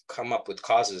come up with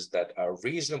causes that are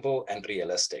reasonable and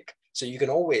realistic. So you can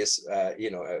always,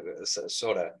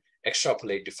 sort of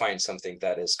extrapolate to find something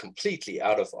that is completely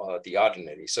out of the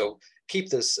ordinary. So keep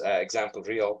this example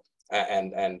real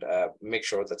and make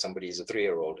sure that somebody is a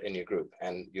 3-year-old in your group,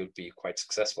 and you'll be quite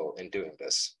successful in doing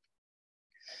this.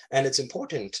 And it's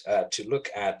important to look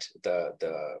at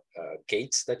the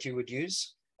gates that you would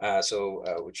use.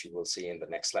 Which you will see in the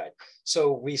next slide.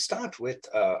 So we start with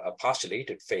a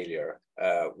postulated failure,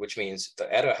 which means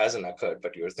the error hasn't occurred,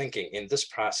 but you're thinking in this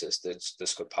process,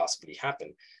 this could possibly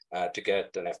happen to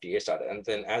get an FDA started. And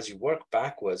then as you work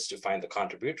backwards to find the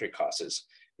contributory causes,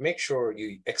 make sure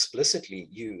you explicitly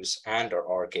use and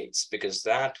or gates, because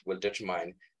that will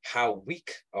determine how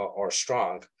weak or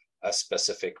strong a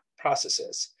specific process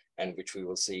is, and which we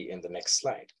will see in the next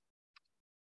slide.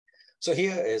 So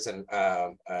here is an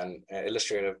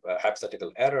illustrative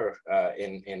hypothetical error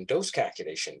in dose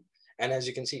calculation. And as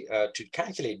you can see, to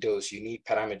calculate dose, you need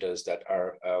parameters that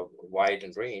are wide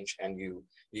in range, and you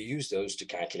use those to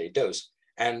calculate dose.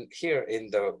 And here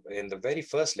in the very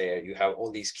first layer, you have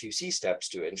all these QC steps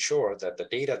to ensure that the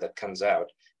data that comes out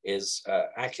is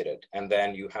accurate. And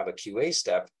then you have a QA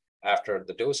step after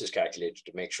the dose is calculated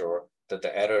to make sure that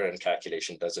the error in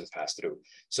calculation doesn't pass through.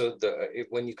 So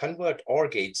when you convert OR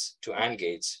gates to AND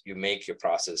gates, you make your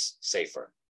process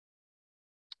safer.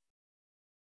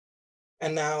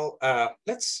 And now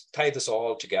let's tie this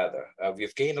all together.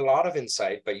 We've gained a lot of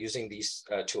insight by using these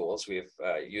tools. We've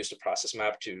used a process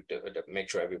map to make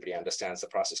sure everybody understands the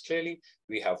process clearly.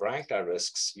 We have ranked our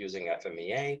risks using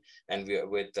FMEA, and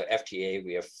with the FTA,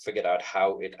 we have figured out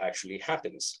how it actually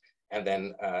happens. And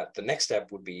then the next step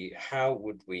would be, how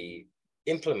would we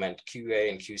implement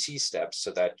QA and QC steps so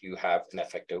that you have an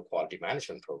effective quality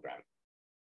management program?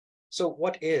 So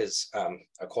what is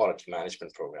a quality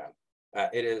management program?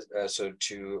 It is, so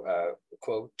to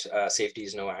quote, safety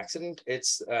is no accident.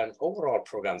 It's an overall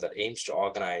program that aims to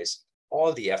organize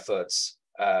all the efforts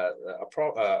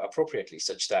appropriately,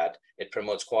 such that it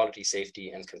promotes quality,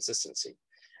 safety, and consistency.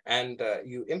 And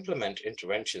you implement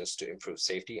interventions to improve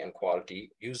safety and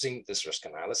quality using this risk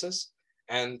analysis.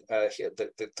 And here,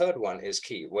 the third one is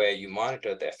key, where you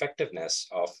monitor the effectiveness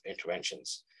of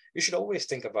interventions. You should always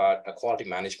think about a quality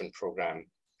management program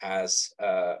as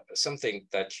something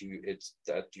that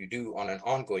you do on an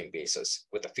ongoing basis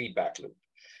with a feedback loop.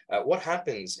 What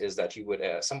happens is that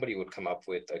somebody would come up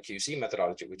with a QC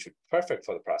methodology which would be perfect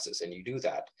for the process, and you do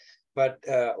that. But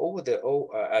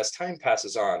as time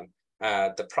passes on,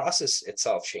 the process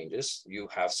itself changes. You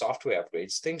have software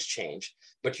upgrades, things change,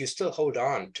 but you still hold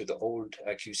on to the old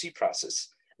QC process.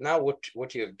 Now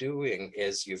what you're doing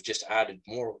is you've just added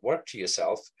more work to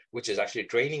yourself, which is actually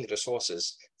draining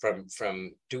resources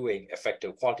from doing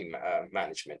effective quality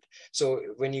management. So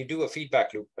when you do a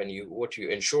feedback loop, and what you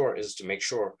ensure is to make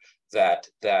sure that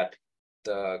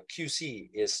the QC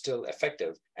is still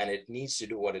effective, and it needs to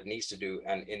do what it needs to do,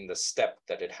 and in the step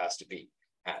that it has to be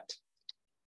at.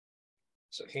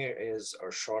 So here is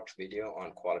our short video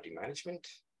on quality management.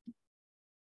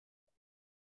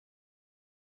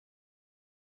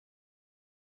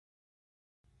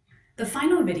 The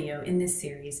final video in this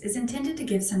series is intended to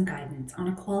give some guidance on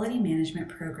a quality management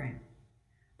program.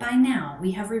 By now,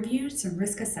 we have reviewed some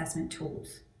risk assessment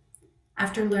tools.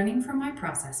 After learning from my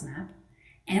process map,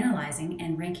 analyzing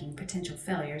and ranking potential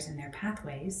failures in their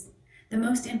pathways, the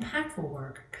most impactful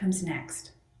work comes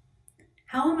next.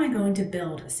 How am I going to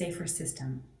build a safer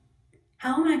system?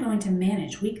 How am I going to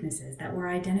manage weaknesses that were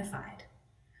identified?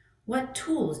 What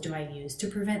tools do I use to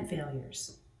prevent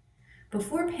failures?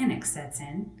 Before panic sets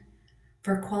in,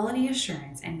 for quality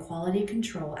assurance and quality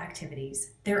control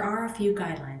activities, there are a few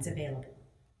guidelines available.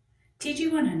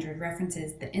 TG100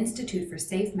 references the Institute for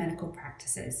Safe Medical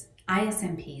Practices,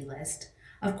 ISMP list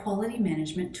of quality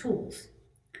management tools.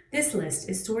 This list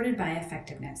is sorted by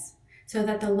effectiveness, so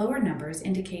that the lower numbers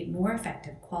indicate more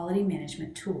effective quality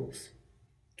management tools.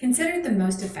 Considered the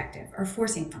most effective are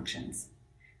forcing functions,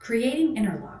 creating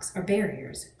interlocks or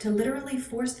barriers to literally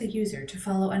force the user to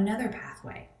follow another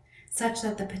pathway, such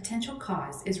that the potential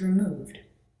cause is removed.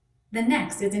 The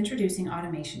next is introducing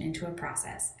automation into a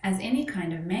process, as any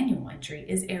kind of manual entry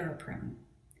is error-prone.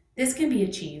 This can be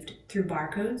achieved through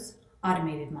barcodes,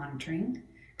 automated monitoring,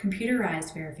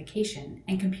 computerized verification,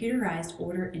 and computerized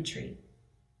order entry.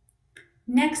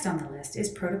 Next on the list is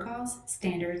protocols,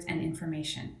 standards, and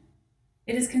information.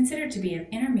 It is considered to be of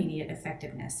intermediate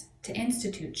effectiveness to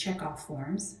institute check-off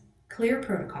forms, clear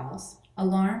protocols,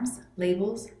 alarms,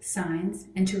 labels, signs,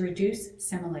 and to reduce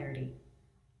similarity.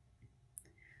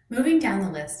 Moving down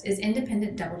the list is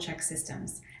independent double-check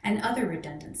systems and other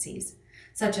redundancies,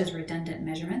 such as redundant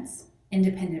measurements,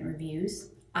 independent reviews,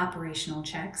 operational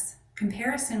checks,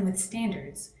 comparison with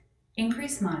standards,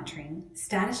 increased monitoring,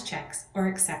 status checks, or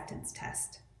acceptance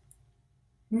test.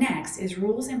 Next is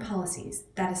rules and policies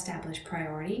that establish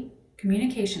priority,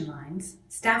 communication lines,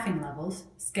 staffing levels,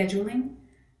 scheduling,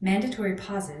 mandatory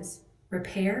pauses,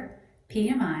 repair,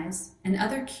 PMIs, and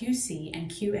other QC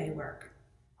and QA work.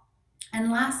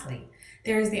 And lastly,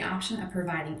 there is the option of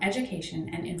providing education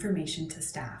and information to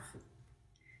staff.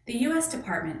 The U.S.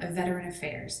 Department of Veteran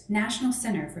Affairs National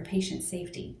Center for Patient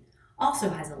Safety also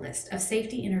has a list of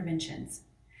safety interventions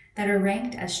that are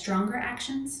ranked as stronger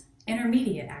actions,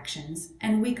 intermediate actions,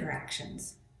 and weaker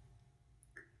actions.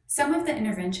 Some of the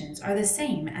interventions are the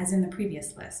same as in the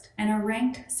previous list and are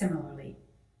ranked similarly.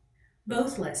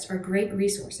 Both lists are great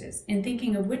resources in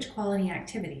thinking of which quality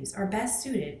activities are best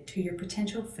suited to your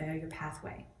potential failure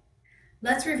pathway.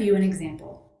 Let's review an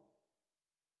example.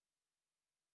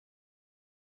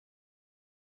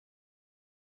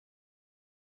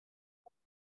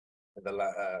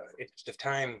 It's the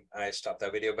time I stopped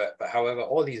that video, but however,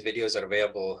 all these videos are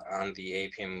available on the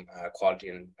AAPM quality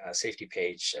and safety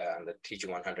page on the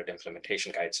TG100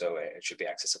 implementation guide, so it should be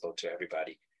accessible to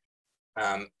everybody.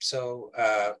 Now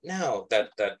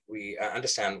that we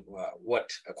understand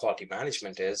what quality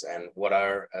management is and what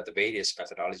are the various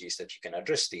methodologies that you can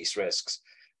address these risks,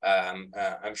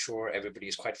 I'm sure everybody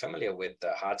is quite familiar with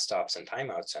hard stops and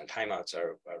timeouts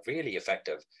are really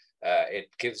effective. It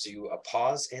gives you a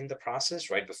pause in the process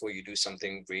right before you do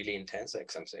something really intense, like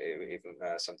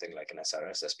something like an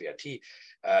SRS, SBRT,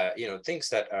 things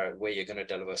that are where you're going to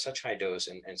deliver such high dose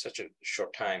in such a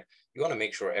short time. You want to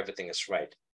make sure everything is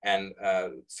right. And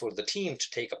for the team to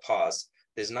take a pause,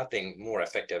 there's nothing more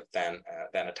effective than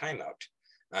a timeout.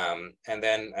 And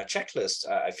then checklists,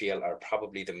 I feel, are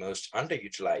probably the most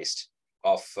underutilized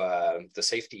of the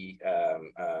safety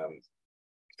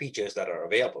features that are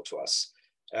available to us.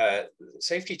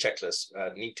 Safety checklists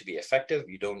need to be effective.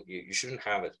 You shouldn't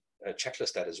have a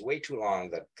checklist that is way too long,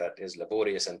 that is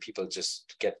laborious, and people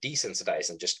just get desensitized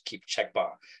and just keep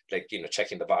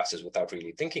checking the boxes without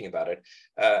really thinking about it.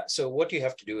 So what you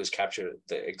have to do is capture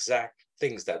the exact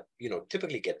things that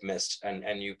typically get missed,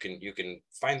 and you can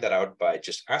find that out by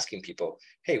just asking people,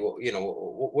 hey, well,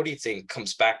 what do you think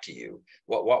comes back to you?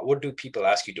 What do people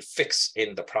ask you to fix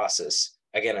in the process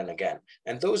again and again?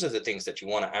 And those are the things that you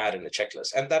want to add in the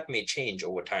checklist. And that may change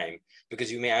over time, because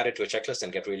you may add it to a checklist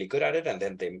and get really good at it, and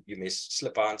then you may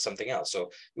slip on something else. So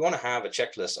you want to have a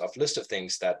checklist of list of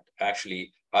things that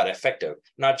actually are effective,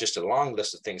 not just a long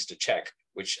list of things to check,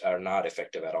 which are not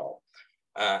effective at all.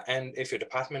 And if your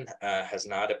department has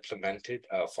not implemented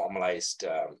a formalized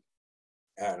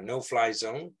no-fly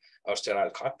zone or sterile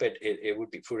cockpit, it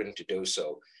would be prudent to do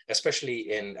so,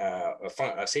 especially in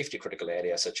a safety critical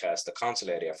area such as the console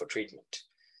area for treatment.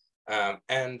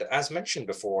 And as mentioned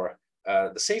before,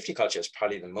 the safety culture is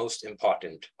probably the most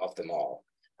important of them all.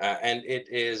 And it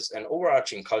is an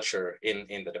overarching culture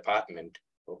in the department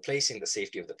for placing the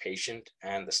safety of the patient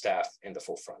and the staff in the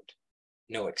forefront.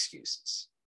 No excuses.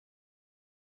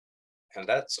 And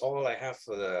that's all I have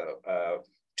for the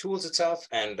tools itself.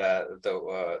 And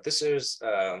this is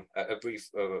a brief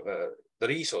the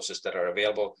resources that are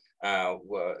available.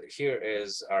 Here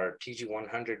is our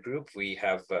TG100 group. We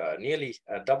have nearly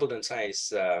doubled in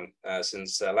size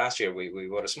since last year. We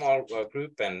were a small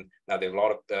group, and now there are a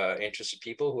lot of interested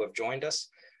people who have joined us.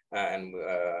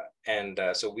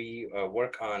 So we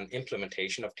work on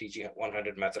implementation of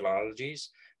TG100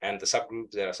 methodologies, and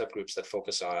there are subgroups that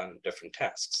focus on different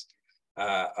tasks.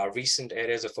 Our recent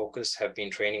areas of focus have been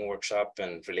training workshop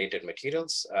and related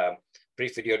materials,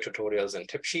 brief video tutorials and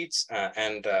tip sheets.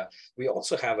 And we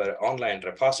also have an online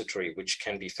repository, which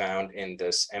can be found in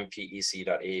this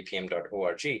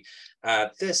mpec.aapm.org.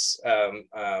 This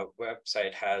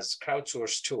website has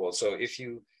crowdsourced tools. So if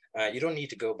you don't need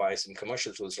to go buy some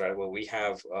commercial tools, right? Well, we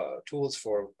have tools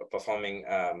for performing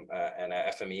an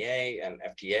FMEA and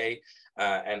FTA.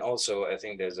 And also, I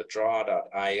think there's a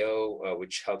draw.io,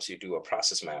 which helps you do a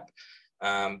process map.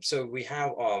 So we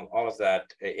have all of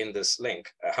that in this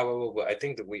link. However, I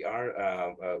think that we are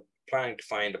planning to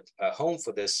find a home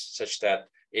for this such that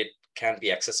it can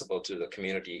be accessible to the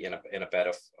community in a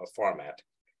better format.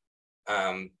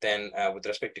 Then with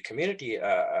respect to community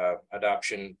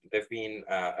adoption, there've been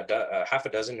half a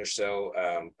dozen or so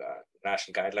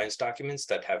national guidelines documents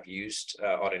that have used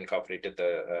or incorporated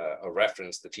or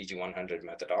referenced the TG100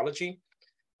 methodology.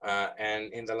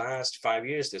 And in the last 5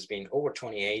 years, there's been over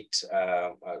 28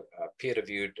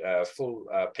 peer-reviewed full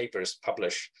papers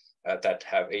published that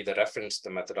have either referenced the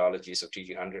methodologies of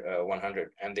TG100,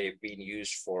 and they've been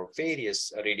used for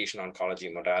various radiation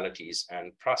oncology modalities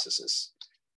and processes.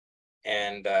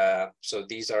 And so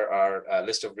these are our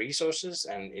list of resources.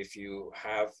 And if you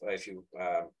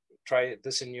try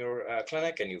this in your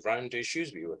clinic and you run into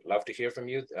issues, we would love to hear from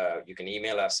you. You can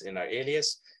email us in our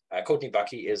alias. Courtney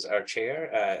Bucky is our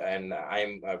chair, and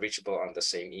I'm reachable on the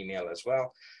same email as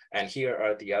well. And here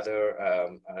are the other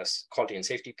quality and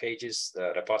safety pages,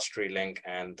 the repository link,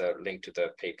 and the link to the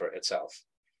paper itself.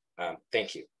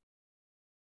 Thank you.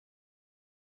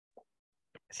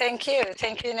 Thank you,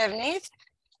 Navneeth.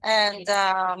 And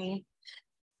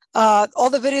all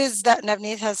the videos that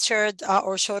Navneeth has shared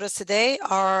or showed us today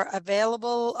are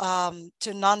available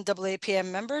to non-AAPM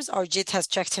members. Arjit has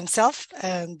checked himself,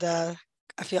 and a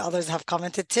few others have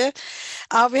commented too.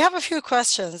 We have a few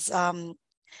questions.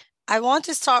 I want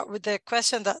to start with the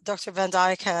question that Dr. Van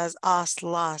Dyke has asked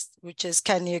last, which is,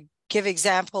 can you give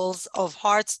examples of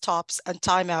hard stops and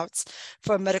timeouts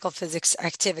for medical physics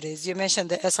activities? You mentioned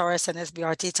the SRS and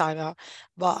SBRT timeout,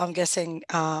 but I'm guessing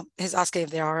he's asking if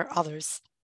there are others.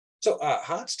 So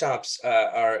hard stops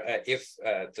are if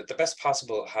the best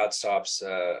possible hard stops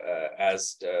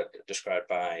as described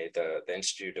by the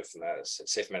Institute of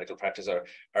Safe Medical Practice are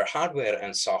hardware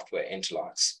and software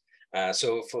interlocks.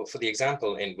 So for the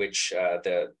example in which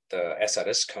the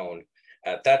SRS cone,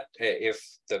 that if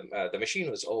the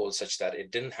machine was old such that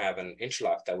it didn't have an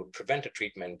interlock that would prevent a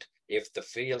treatment if the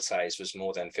field size was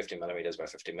more than 50 millimeters by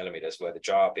 50 millimeters, where the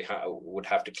jaw would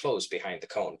have to close behind the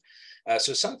cone.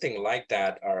 So something like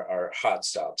that are hard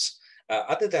stops.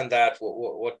 Other than that,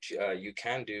 what you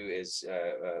can do is,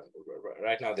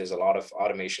 right now there's a lot of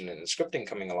automation and scripting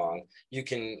coming along. You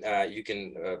can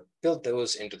build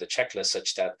those into the checklist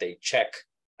such that they check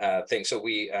things. So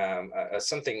we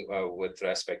something with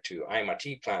respect to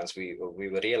IMRT plans we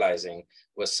were realizing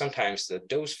was sometimes the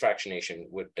dose fractionation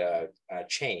would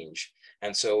change,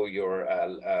 and so your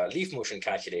leaf motion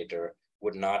calculator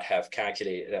would not have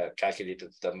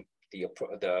calculated the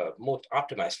most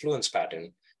optimized fluence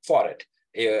pattern for it.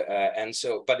 And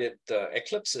so, but the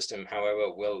Eclipse system,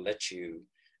 however, will let you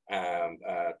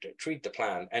treat the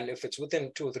plan. And if it's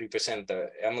within 2 or 3%,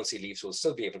 the MLC leaves will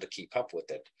still be able to keep up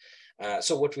with it.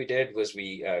 So what we did was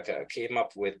we came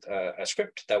up with a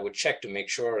script that would check to make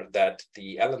sure that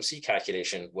the LMC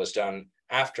calculation was done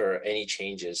after any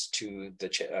changes to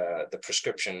the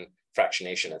prescription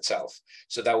fractionation itself.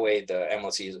 So that way the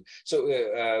MLC is, so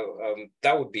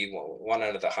that would be one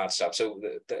end of the hard stop. So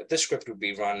this script would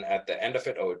be run at the end of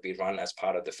it, or would be run as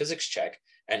part of the physics check.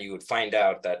 And you would find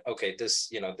out that, okay,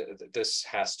 this, this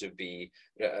has to be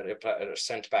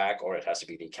sent back, or it has to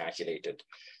be recalculated.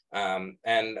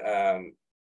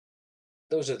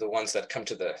 Those are the ones that come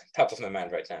to the top of my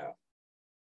mind right now.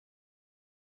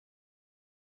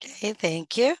 Okay,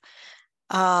 thank you.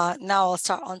 Now I'll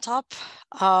start on top.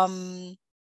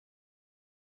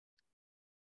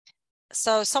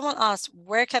 So someone asked,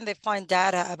 where can they find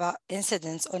data about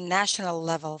incidents on national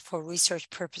level for research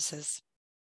purposes?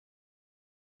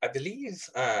 I believe,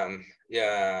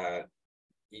 yeah,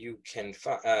 you can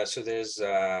find, so there's,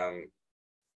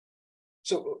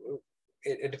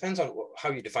 it depends on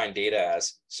how you define data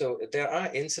as. So there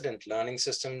are incident learning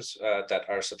systems that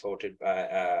are supported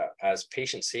by, as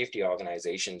patient safety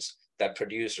organizations that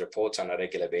produce reports on a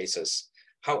regular basis.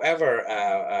 However,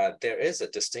 there is a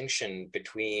distinction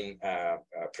between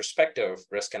prospective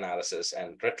risk analysis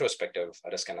and retrospective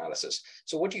risk analysis.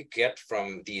 So what you get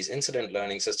from these incident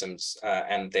learning systems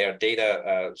and their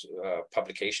data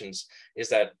publications is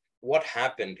that what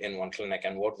happened in one clinic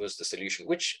and what was the solution,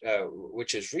 which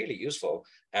is really useful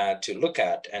to look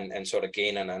at and sort of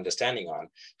gain an understanding on.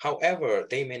 However,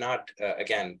 they may not,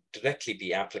 again, directly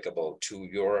be applicable to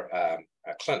your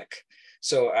clinic.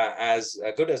 So as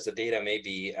good as the data may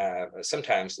be,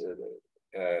 sometimes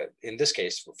in this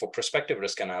case, for prospective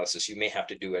risk analysis, you may have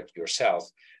to do it yourself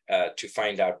to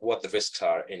find out what the risks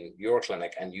are in your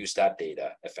clinic and use that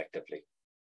data effectively.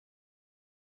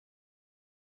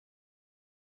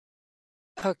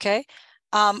 Okay,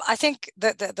 I think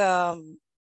that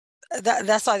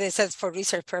that's why they said for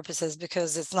research purposes,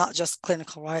 because it's not just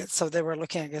clinical, right? So they were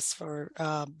looking, I guess, for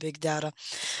big data.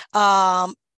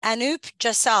 Anup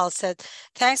Jasal said,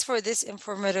 thanks for this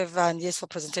informative and useful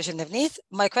presentation, Navneeth.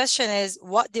 My question is,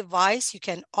 what device you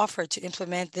can offer to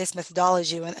implement this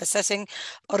methodology when assessing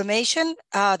automation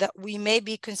that we may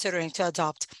be considering to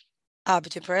adopt,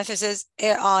 between parentheses,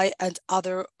 AI and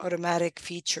other automatic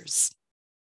features?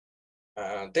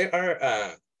 There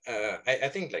are, I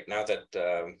think like now that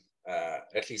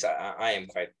at least I am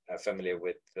quite familiar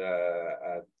with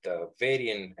the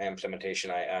Varian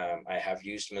implementation. I have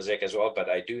used Mosaic as well, but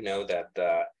I do know that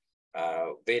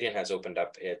Varian has opened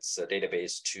up its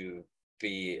database to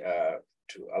be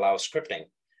to allow scripting,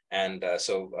 and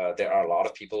so there are a lot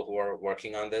of people who are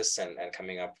working on this and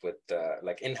coming up with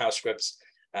like in-house scripts.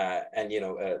 And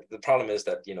the problem is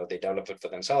that they develop it for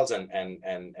themselves, and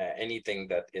anything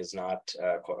that is not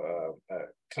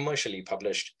commercially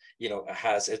published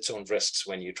has its own risks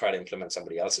when you try to implement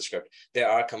somebody else's script. There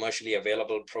are commercially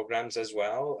available programs as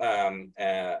well.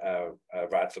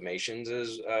 Radformations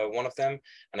is one of them,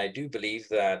 and I do believe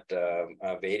that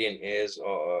Varian is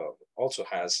also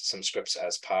has some scripts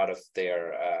as part of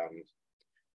their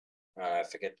I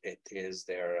forget, it is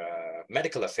their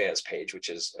medical affairs page, which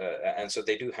is, and so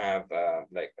they do have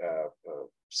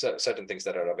certain things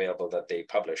that are available that they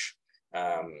publish.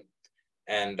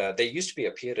 And there used to be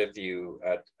a peer review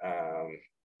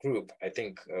group, I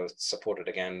think supported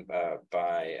again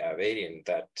by Varian,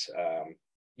 that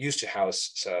used to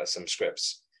house some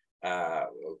scripts.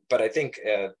 But I think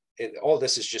all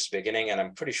this is just beginning, and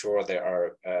I'm pretty sure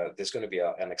there's going to be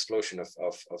an explosion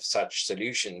of such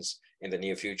solutions in the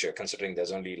near future, considering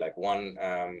there's only like one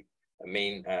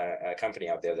main company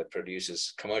out there that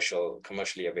produces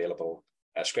commercially available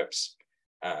scripts.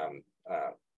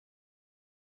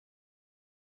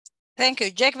 Thank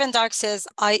you. Jack Van Dark says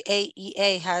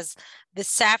IAEA has the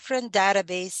Saffron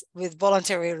database with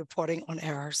voluntary reporting on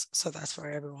errors. So that's for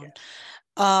everyone.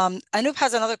 Yeah. Anup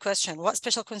has another question. What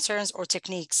special concerns or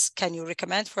techniques can you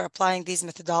recommend for applying these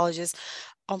methodologies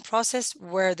on process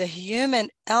where the human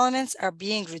elements are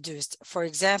being reduced? For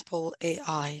example,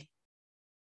 AI.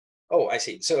 Oh, I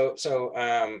see. So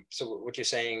what you're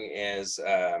saying is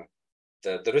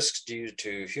the risks due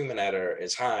to human error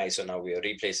is high. So now we are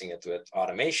replacing it with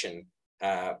automation.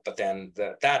 But then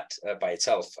that by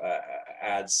itself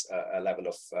adds a level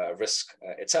of risk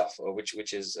itself,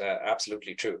 which is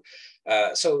absolutely true.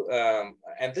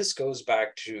 And this goes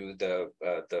back to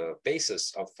the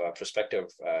basis of prospective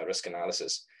risk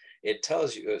analysis. It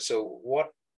tells you, so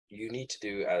what you need to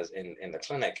do as in the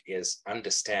clinic is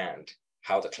understand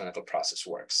how the clinical process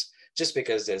works. Just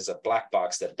because there's a black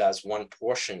box that does one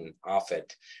portion of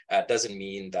it doesn't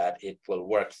mean that it will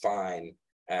work fine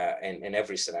in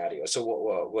every scenario.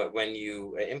 So when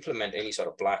you implement any sort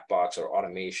of black box or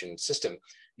automation system,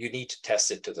 you need to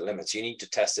test it to the limits. You need to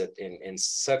test it in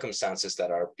circumstances that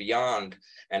are beyond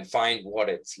and find what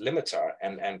its limits are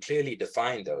and clearly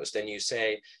define those. Then you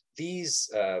say, these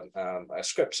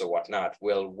scripts or whatnot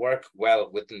will work well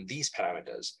within these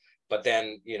parameters. But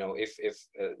then, if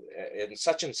in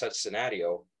such and such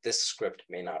scenario, this script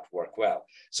may not work well.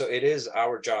 So it is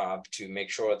our job to make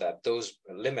sure that those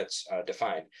limits are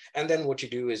defined. And then what you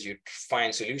do is you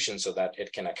find solutions so that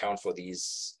it can account for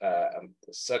these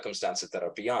circumstances that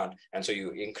are beyond. And so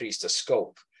you increase the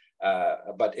scope.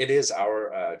 But it is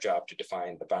our job to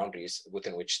define the boundaries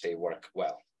within which they work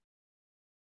well.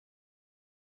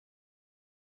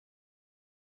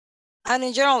 And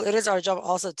in general, it is our job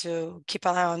also to keep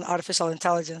an eye on artificial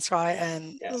intelligence, right?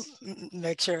 And yes,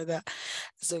 make sure that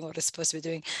it's doing what it's supposed to be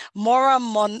doing. Maura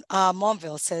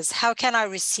Monville says, how can I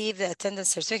receive the attendance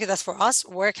certificate? That's for us.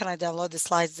 Where can I download the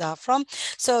slides from?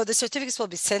 So the certificates will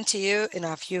be sent to you in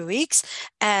a few weeks,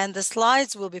 and the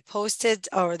slides will be posted,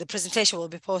 or the presentation will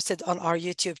be posted on our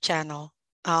YouTube channel.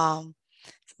 So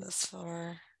that's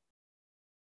for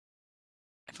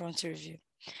everyone to review.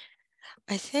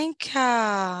 I think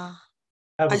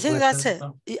that's it.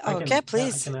 Okay,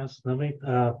 please. I can ask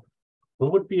Navneeth,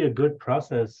 what would be a good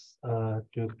process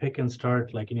to pick and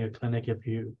start, like in your clinic, if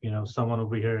someone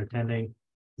over here attending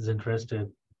is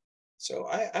interested? So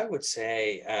I would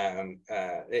say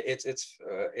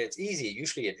it's easy.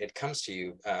 Usually it comes to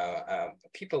you.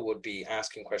 People would be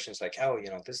asking questions like, oh,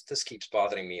 this keeps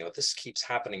bothering me, or this keeps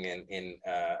happening in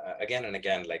again and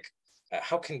again. Like,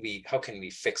 how can we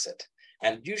fix it?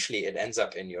 And usually it ends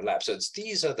up in your lab. So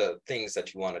these are the things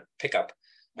that you want to pick up.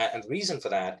 And the reason for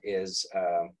that is,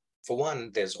 for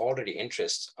one, there's already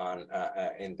interest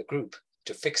in the group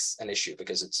to fix an issue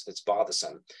because it's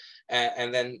bothersome.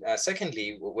 And then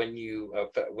secondly, when you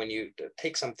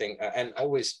take something, and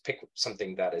always pick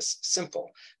something that is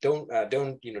simple. Don't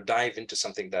dive into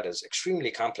something that is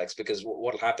extremely complex, because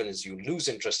what will happen is you lose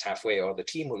interest halfway, or the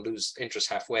team will lose interest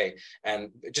halfway, and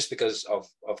just because of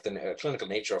the clinical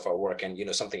nature of our work, and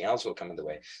something else will come in the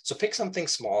way. So pick something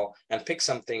small and pick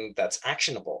something that's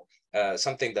actionable.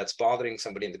 Something that's bothering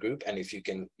somebody in the group, and if you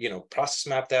can process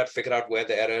map that, figure out where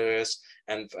the error is,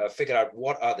 and figure out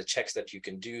what are the checks that you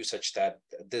can do such that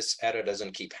this error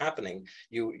doesn't keep happening,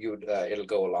 it'll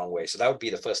go a long way. So that would be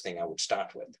the first thing I would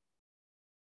start with.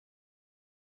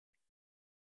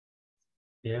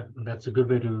 Yeah, that's a good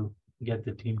way to get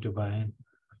the team to buy in.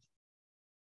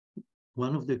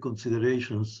 One of the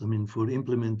considerations, for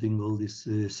implementing all these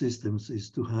systems is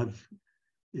to have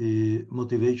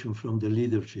motivation from the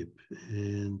leadership.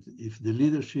 And if the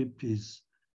leadership is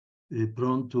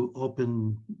prone to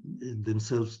open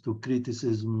themselves to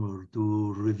criticism or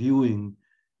to reviewing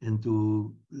and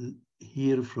to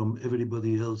hear from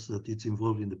everybody else that it's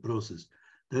involved in the process,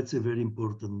 that's a very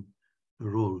important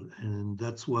role. And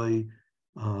that's why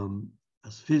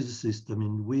as physicists,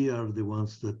 we are the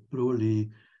ones that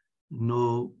probably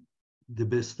know the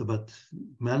best about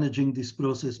managing this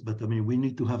process, but we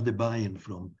need to have the buy-in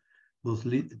from both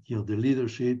the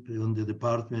leadership in the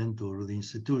department or the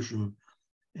institution,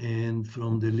 and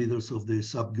from the leaders of the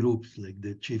subgroups, like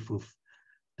the chief of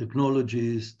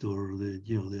technologists or the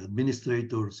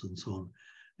administrators and so on.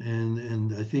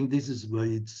 And I think this is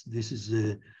why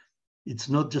it's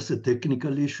not just a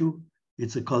technical issue,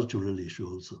 it's a cultural issue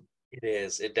also. It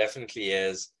is. It definitely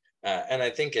is. And I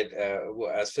think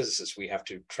as physicists, we have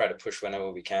to try to push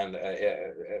whenever we can.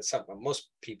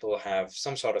 Most people have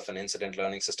some sort of an incident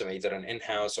learning system, either an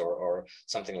in-house or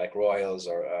something like Royals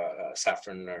or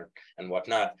Saffron and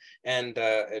whatnot. And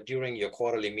during your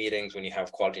quarterly meetings, when you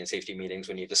have quality and safety meetings,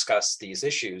 when you discuss these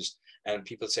issues, and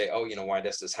people say, oh, why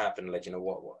does this happen? Like,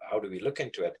 how do we look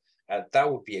into it?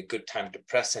 That would be a good time to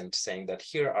present, saying that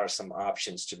here are some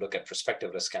options to look at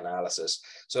prospective risk analysis.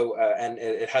 So, and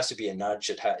it has to be a nudge.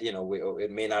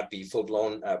 It may not be full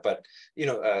blown, but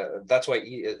that's why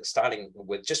starting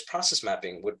with just process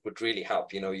mapping would really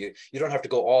help. You don't have to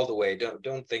go all the way.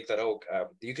 Don't think that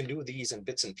you can do these in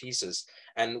bits and pieces.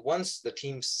 And once the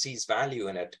team sees value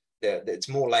in it, it's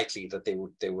more likely that they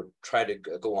would try to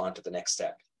go on to the next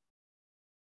step.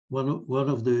 One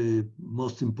of the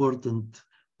most important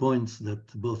points that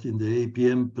both in the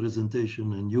AAPM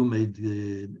presentation and you made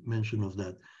mention of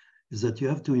that is that you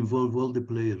have to involve all the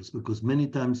players, because many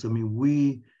times,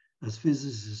 we as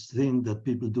physicists think that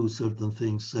people do certain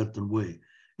things certain way,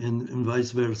 and vice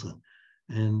versa.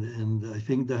 And I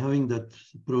think that having that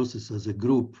process as a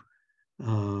group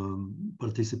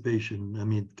participation,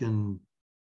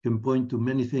 can point to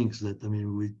many things that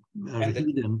we are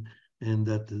hidden, and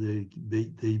that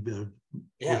they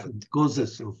are often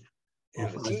causes of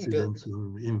accidents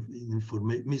or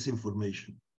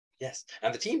misinformation. Yes,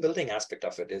 and the team building aspect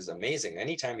of it is amazing.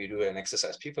 Anytime you do an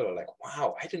exercise, people are like,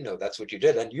 "Wow, I didn't know that's what you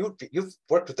did," and you've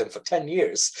worked with them for 10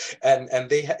 years, and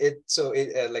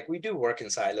like we do work in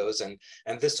silos, and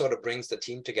this sort of brings the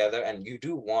team together, and you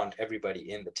do want everybody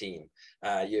in the team.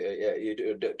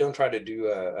 You don't try to do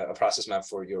a process map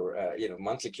for your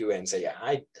monthly QA and say, "Yeah,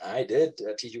 I did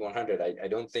TG100." I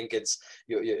don't think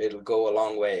it'll go a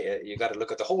long way. You got to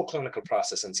look at the whole clinical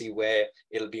process and see where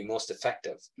it'll be most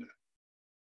effective.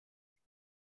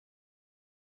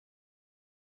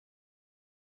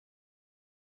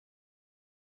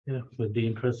 Yeah, with the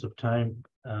interest of time,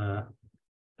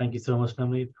 thank you so much,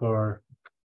 Navneeth, for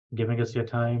giving us your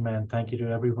time, and thank you to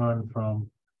everyone from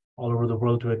all over the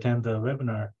world to attend the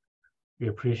webinar. We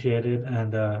appreciate it,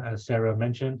 and as Sarah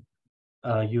mentioned,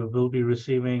 you will be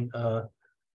receiving,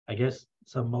 I guess,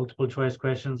 some multiple choice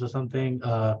questions or something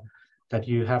that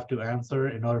you have to answer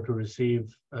in order to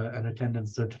receive an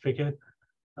attendance certificate,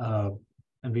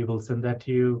 and we will send that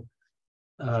to you.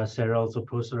 Sarah also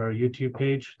posted our YouTube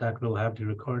page that will have the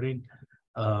recording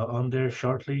on there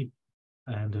shortly.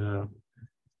 And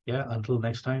yeah, until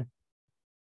next time.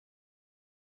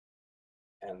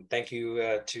 And thank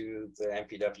you to the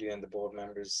MPW and the board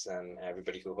members and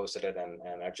everybody who hosted it, and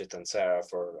Ajit and Sarah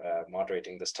for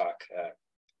moderating this talk.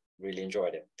 Really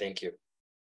enjoyed it. Thank you.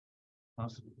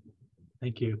 Awesome.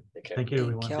 Thank you. Take care. Thank you,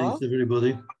 everyone. Thanks,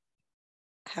 everybody.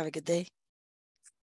 Have a good day.